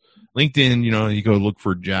house. LinkedIn, you go look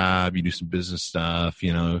for a job, you do some business stuff,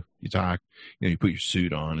 you talk, you put your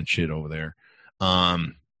suit on and shit over there.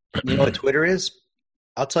 You know what Twitter is?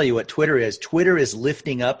 I'll tell you what Twitter is. Twitter is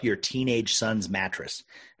lifting up your teenage son's mattress.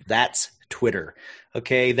 That's Twitter.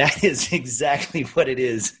 Okay, that is exactly what it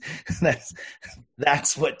is.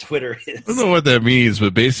 That's what Twitter is. I don't know what that means,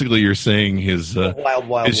 but basically you're saying his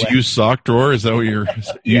wild used sock drawer. Is that what your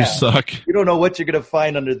used sock? You don't know what you're going to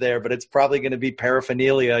find under there, but it's probably going to be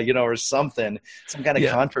paraphernalia, or something, some kind of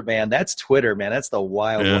contraband. That's Twitter, man. That's the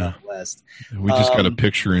wild west. We just got a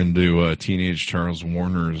picture into teenage Charles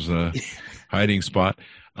Warner's hiding spot.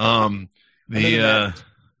 What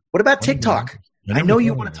about TikTok? I know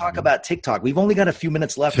you want to talk about TikTok. We've only got a few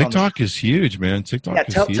minutes left. TikTok is huge, man. TikTok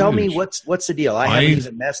is huge. Tell me what's the deal? I haven't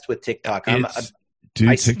even messed with TikTok.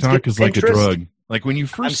 TikTok is like a drug. Like when you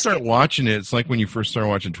first start watching it, it's like when you first start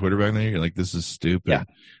watching Twitter back then, you're like, this is stupid. Yeah.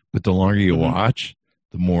 But the longer you watch,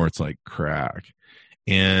 the more it's like crack.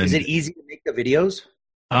 And is it easy to make the videos?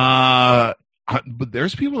 But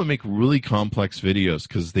there's people that make really complex videos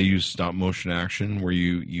because they use stop motion action where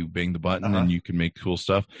you bang the button and you can make cool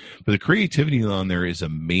stuff. But the creativity on there is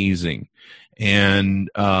amazing. And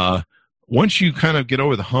once you kind of get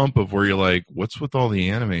over the hump of where you're like, what's with all the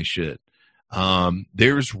anime shit?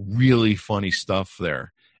 There's really funny stuff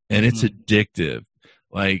there. And it's addictive.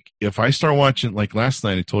 Like if I start watching, like last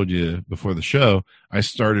night I told you before the show, I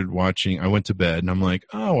went to bed and I'm like,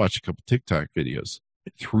 I'll watch a couple TikTok videos.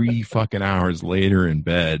 3 fucking hours later in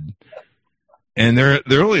bed, and they're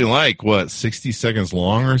only like what 60 seconds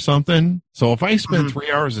long or something. So if I spend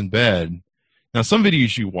 3 hours in bed, now some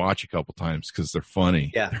videos you watch a couple times because they're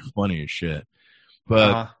funny. Yeah, they're funny as shit.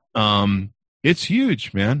 But it's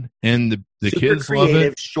huge, man, and the kids creative, love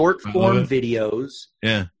it. Short form videos.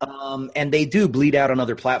 Yeah, and they do bleed out on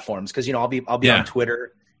other platforms because I'll be on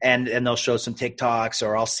Twitter. And they'll show some TikToks,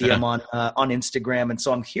 or I'll see them on Instagram. And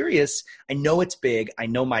so I'm curious. I know it's big. I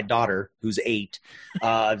know my daughter, who's 8,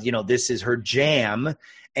 this is her jam.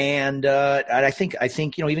 And I think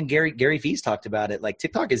even Gary V's talked about it. Like,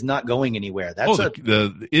 TikTok is not going anywhere. That's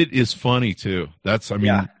it is funny too.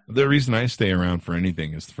 The reason I stay around for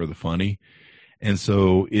anything is for the funny. And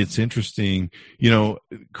so it's interesting,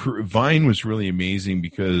 Vine was really amazing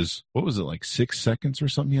because what was it, like 6 seconds or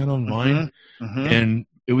something you had on Vine? And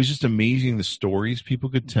it was just amazing the stories people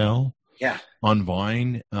could tell on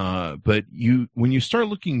Vine. But when you start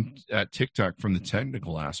looking at TikTok from the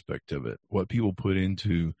technical aspect of it, what people put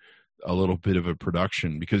into a little bit of a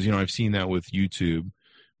production, because, I've seen that with YouTube,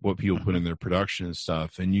 what people put in their production and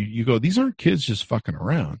stuff. And you go, these aren't kids just fucking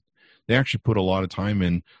around. They actually put a lot of time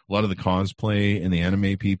in. A lot of the cosplay and the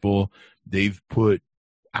anime people, they've put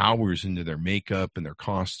hours into their makeup and their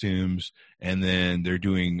costumes, and then they're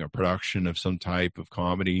doing a production of some type of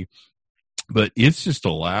comedy. But it's just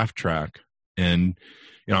a laugh track. And,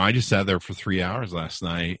 I just sat there for 3 hours last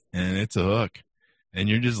night, and it's a hook. And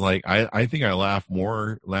you're just like, I think I laughed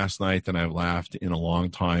more last night than I've laughed in a long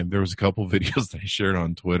time. There was a couple of videos that I shared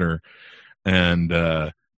on Twitter, and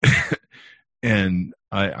and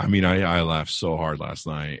I laughed so hard last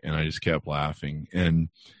night, and I just kept laughing. And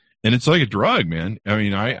it's like a drug, man.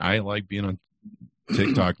 I like being on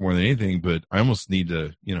TikTok more than anything, but I almost need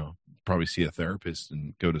to, probably see a therapist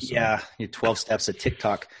and go to some. Yeah, your 12 steps of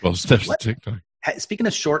TikTok. 12 steps of TikTok. Speaking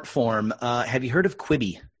of short form, have you heard of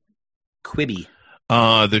Quibi?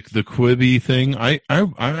 The Quibi thing. I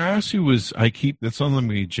actually that's on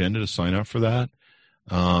the agenda to sign up for that.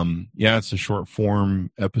 It's a short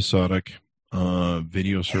form episodic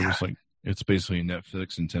video service. Like, it's basically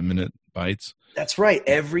Netflix in 10-minute bites. That's right.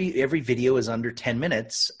 Every video is under 10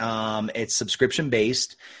 minutes. It's subscription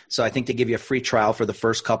based, so I think they give you a free trial for the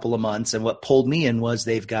first couple of months. And what pulled me in was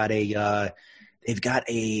they've got a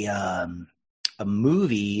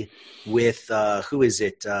movie with who is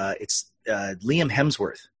it? It's Liam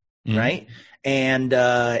Hemsworth, right? And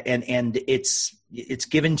it's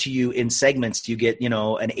given to you in segments. You get, an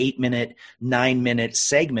 8-minute, 9-minute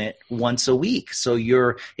segment once a week. So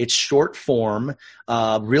it's short form,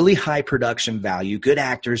 really high production value, good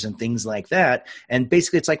actors and things like that. And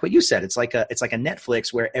basically it's like what you said. It's like a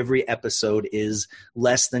Netflix where every episode is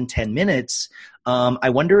less than 10 minutes. I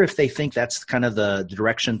wonder if they think that's kind of the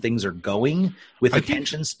direction things are going with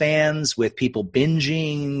attention spans, with people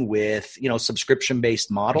binging, with,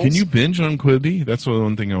 subscription-based models. Can you binge on Quibi? That's the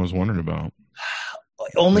one thing I was wondering about.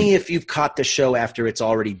 Only if you've caught the show after it's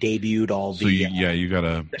already debuted you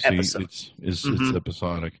gotta see it's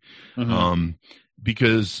episodic.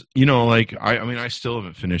 Because I still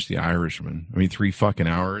haven't finished The Irishman. 3 fucking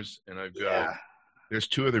hours, and I've got there's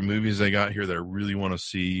 2 other movies I got here that I really want to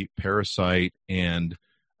see: Parasite and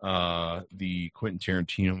the Quentin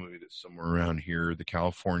Tarantino movie that's somewhere around here, the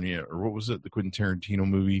California, or what was it? The Quentin Tarantino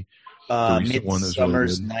movie,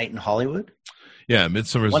 Midsummer's Night in Hollywood. Yeah,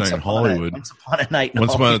 Midsummer's Night in Hollywood. Once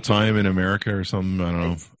Upon a Time in America or something. I don't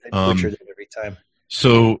know. I butchered it every time.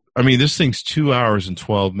 So, this thing's 2 hours and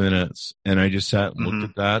 12 minutes, and I just sat and looked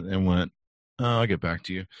at that and went, I'll get back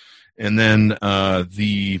to you. And then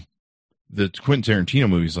the Quentin Tarantino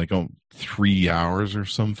movie is like 3 hours or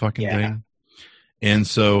some fucking thing. And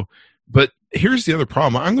so, but here's the other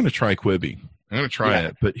problem. I'm going to try Quibi. I'm going to try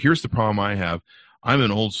it, but here's the problem I have. I'm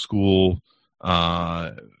an old school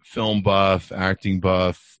film buff, acting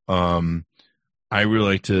buff. I really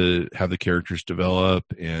like to have the characters develop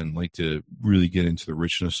and like to really get into the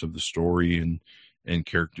richness of the story and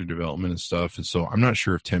character development and stuff. And so I'm not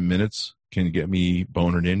sure if 10 minutes can get me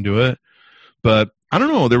bonered into it, but I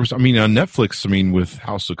don't know. There was, on Netflix, with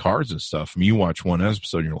House of Cards and stuff, you watch one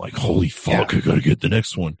episode and you're like, holy fuck, I got to get the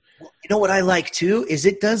next one. You know what I like too is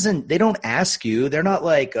they don't ask you. They're not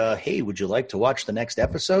like, hey, would you like to watch the next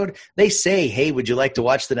episode? They say, hey, would you like to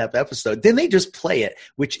watch the next episode? Then they just play it,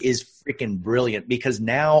 which is freaking brilliant, because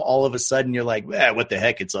now all of a sudden you're like, what the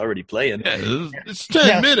heck? It's already playing. Yeah, it's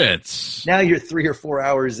 10 minutes. Now you're 3 or 4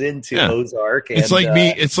 hours into Ozark. And,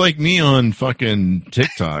 it's like me on fucking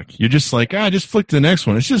TikTok. You're just like, just flick to the next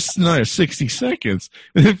one. It's just another 60 seconds.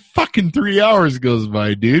 And then fucking 3 hours goes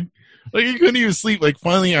by, dude. Like, you couldn't even sleep. Like,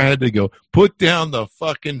 finally I had to go put down the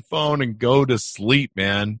fucking phone and go to sleep,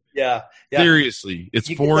 man. Yeah. Seriously.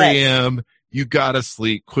 It's 4 a.m. You gotta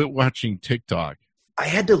sleep. Quit watching TikTok. I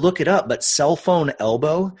had to look it up, but cell phone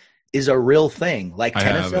elbow is a real thing. Like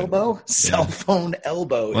tennis elbow, cell phone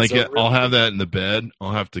elbow. Like is I'll have that in the bed.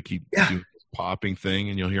 I'll have to keep doing this popping thing,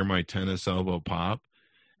 and you'll hear my tennis elbow pop,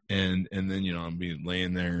 and then I'll be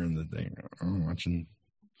laying there and the thing watching.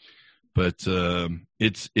 But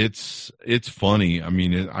it's funny. I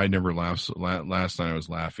mean, I never laughed. Last night I was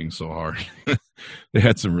laughing so hard. They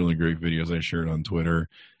had some really great videos I shared on Twitter,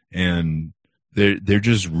 and they're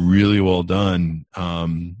just really well done.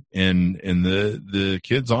 And the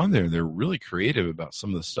kids on there, they're really creative about some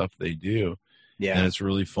of the stuff they do. Yeah, and it's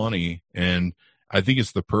really funny. And I think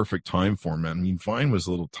it's the perfect time format. I mean, Vine was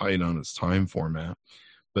a little tight on its time format,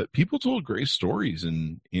 but people told great stories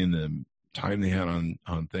in the time they had on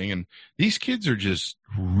thing, and these kids are just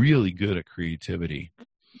really good at creativity.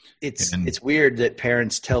 It's weird that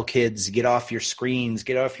parents tell kids, get off your screens.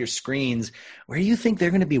 Where do you think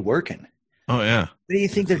they're going to be working? Oh yeah. Where do you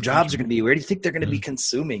think their jobs are going to be? Where do you think they're going to be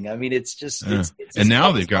consuming? I mean, it's just it's and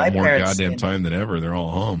now they've got more goddamn time than ever. They're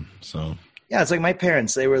all home. So yeah, it's like my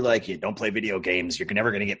parents, they were like, you don't play video games, you're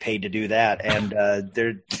never going to get paid to do that. And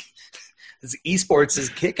they're esports is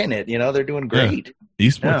kicking it, they're doing great. Yeah.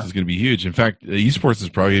 Esports is going to be huge. In fact, esports is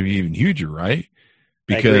probably going to be even huger, right?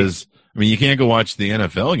 Because I mean, you can't go watch the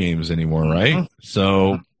NFL games anymore, right? Mm-hmm.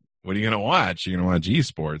 So what are you going to watch? You're going to watch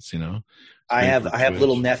esports, I have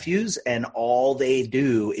little nephews, and all they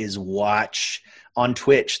do is watch on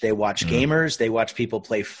Twitch. They watch gamers. They watch people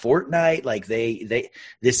play Fortnite. Like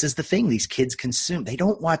this is the thing these kids consume. They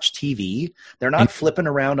don't watch TV. They're not flipping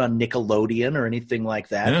around on Nickelodeon or anything like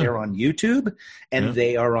that. Yeah. They're on YouTube, and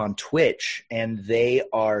they are on Twitch, and they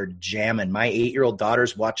are jamming. My 8-year-old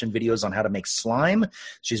daughter's watching videos on how to make slime.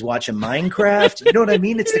 She's watching Minecraft. You know what I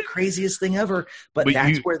mean? It's the craziest thing ever, but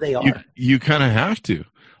that's where they are. You kind of have to.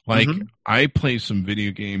 Like, I play some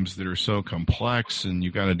video games that are so complex, and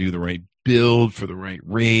you got to do the right build for the right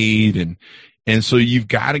raid, and so you've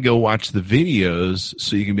got to go watch the videos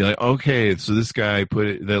so you can be like, okay, so this guy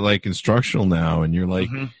they're like instructional now, and you're like,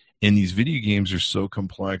 and these video games are so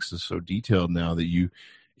complex and so detailed now that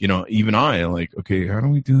even I like, okay, how do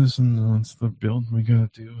we do this, and what's the build we gotta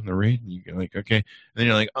do in the raid? And you go like, okay, and then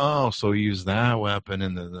you're like, oh, so we use that weapon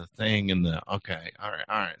and the thing and okay, all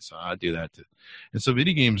right, so I'll do that too. And so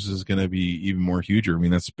video games is going to be even more huger. I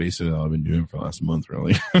mean, that's basically all I've been doing for the last month,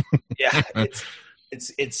 really. Yeah,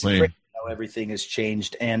 it's great how everything has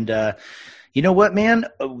changed. And you know what, man?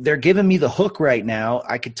 They're giving me the hook right now.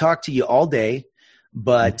 I could talk to you all day,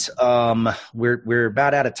 but we're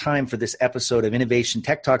about out of time for this episode of Innovation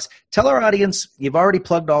Tech Talks. Tell our audience, you've already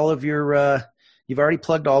plugged all of your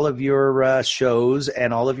shows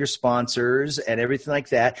and all of your sponsors and everything like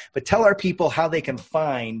that. But tell our people how they can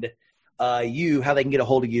find you, how they can get a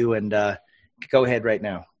hold of you, and go ahead right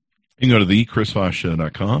now. You can go to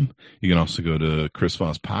thechrisvossshow.com. You can also go to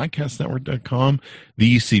chrisvosspodcastnetwork.com,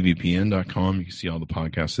 thecvpn.com. You can see all the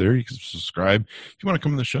podcasts there. You can subscribe. If you want to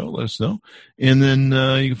come on the show, let us know. And then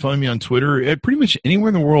you can find me on Twitter at pretty much anywhere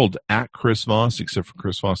in the world at Chris Voss, except for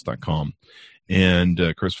chrisvoss.com and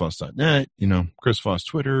chrisvoss.net, Chris Voss,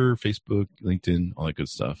 Twitter, Facebook, LinkedIn, all that good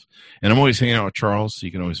stuff. And I'm always hanging out with Charles, so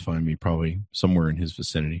you can always find me probably somewhere in his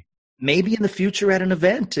vicinity. Maybe in the future at an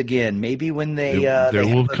event again. Maybe when there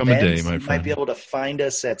will come events, a day, my friend. You might be able to find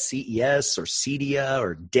us at CES or CEDIA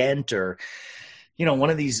or Dent or one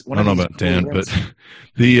of these. I don't know about Dent, events.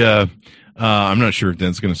 But I'm not sure if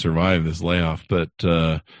Dent's going to survive this layoff. But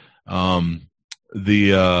there's going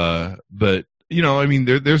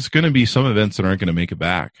to be some events that aren't going to make it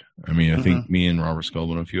back. I mean, I think me and Robert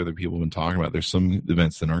Scullman and a few other people have been talking about there's some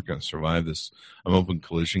events that aren't going to survive this. I'm hoping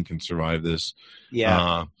Collision can survive this.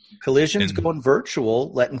 Yeah. Collision's going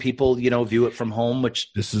virtual, letting people, view it from home,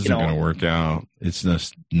 which this isn't going to work out. It's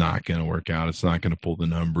just not going to work out. It's not going to pull the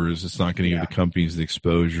numbers. It's not going to give the companies the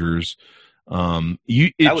exposures. Cool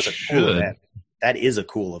event. That is a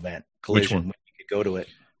cool event. Collision. We could go to it.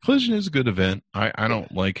 Collision is a good event. I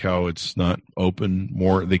don't like how it's not open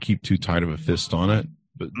more. They keep too tight of a fist on it,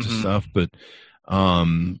 but stuff. But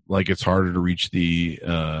like it's harder to reach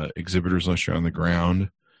the exhibitors unless you're on the ground.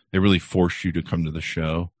 They really force you to come to the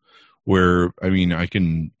show. Where I mean, I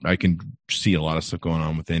can see a lot of stuff going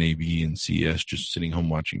on with NAB and CES just sitting home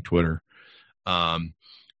watching Twitter. But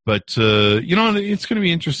it's going to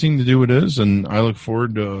be interesting to do what it is, and I look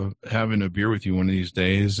forward to having a beer with you one of these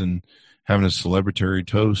days and having a celebratory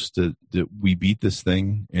toast that we beat this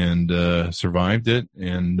thing and survived it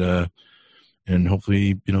and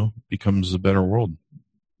hopefully becomes a better world.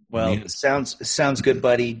 Well, sounds good,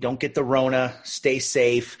 buddy. Don't get the Rona. Stay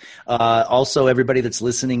safe. Also, everybody that's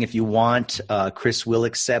listening, if you want, Chris will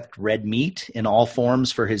accept red meat in all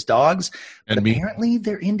forms for his dogs. But apparently,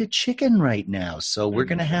 they're into chicken right now. So we're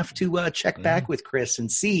going to have to check back with Chris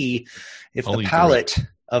and see if the palate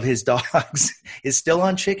of his dogs is still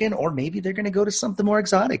on chicken, or maybe they're going to go to something more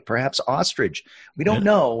exotic, perhaps ostrich. We don't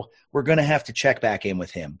know. We're going to have to check back in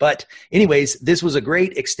with him. But anyways, this was a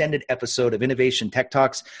great extended episode of Innovation Tech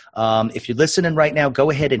Talks. If you're listening right now, go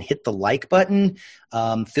ahead and hit the like button.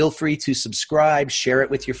 Feel free to subscribe, share it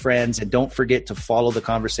with your friends, and don't forget to follow the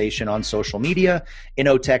conversation on social media.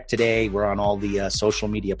 InnoTech Today, we're on all the social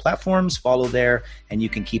media platforms. Follow there, and you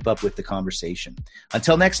can keep up with the conversation.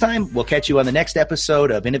 Until next time, we'll catch you on the next episode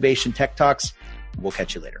of Innovation Tech Talks. We'll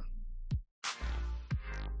catch you later.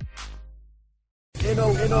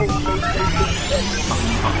 Innovation.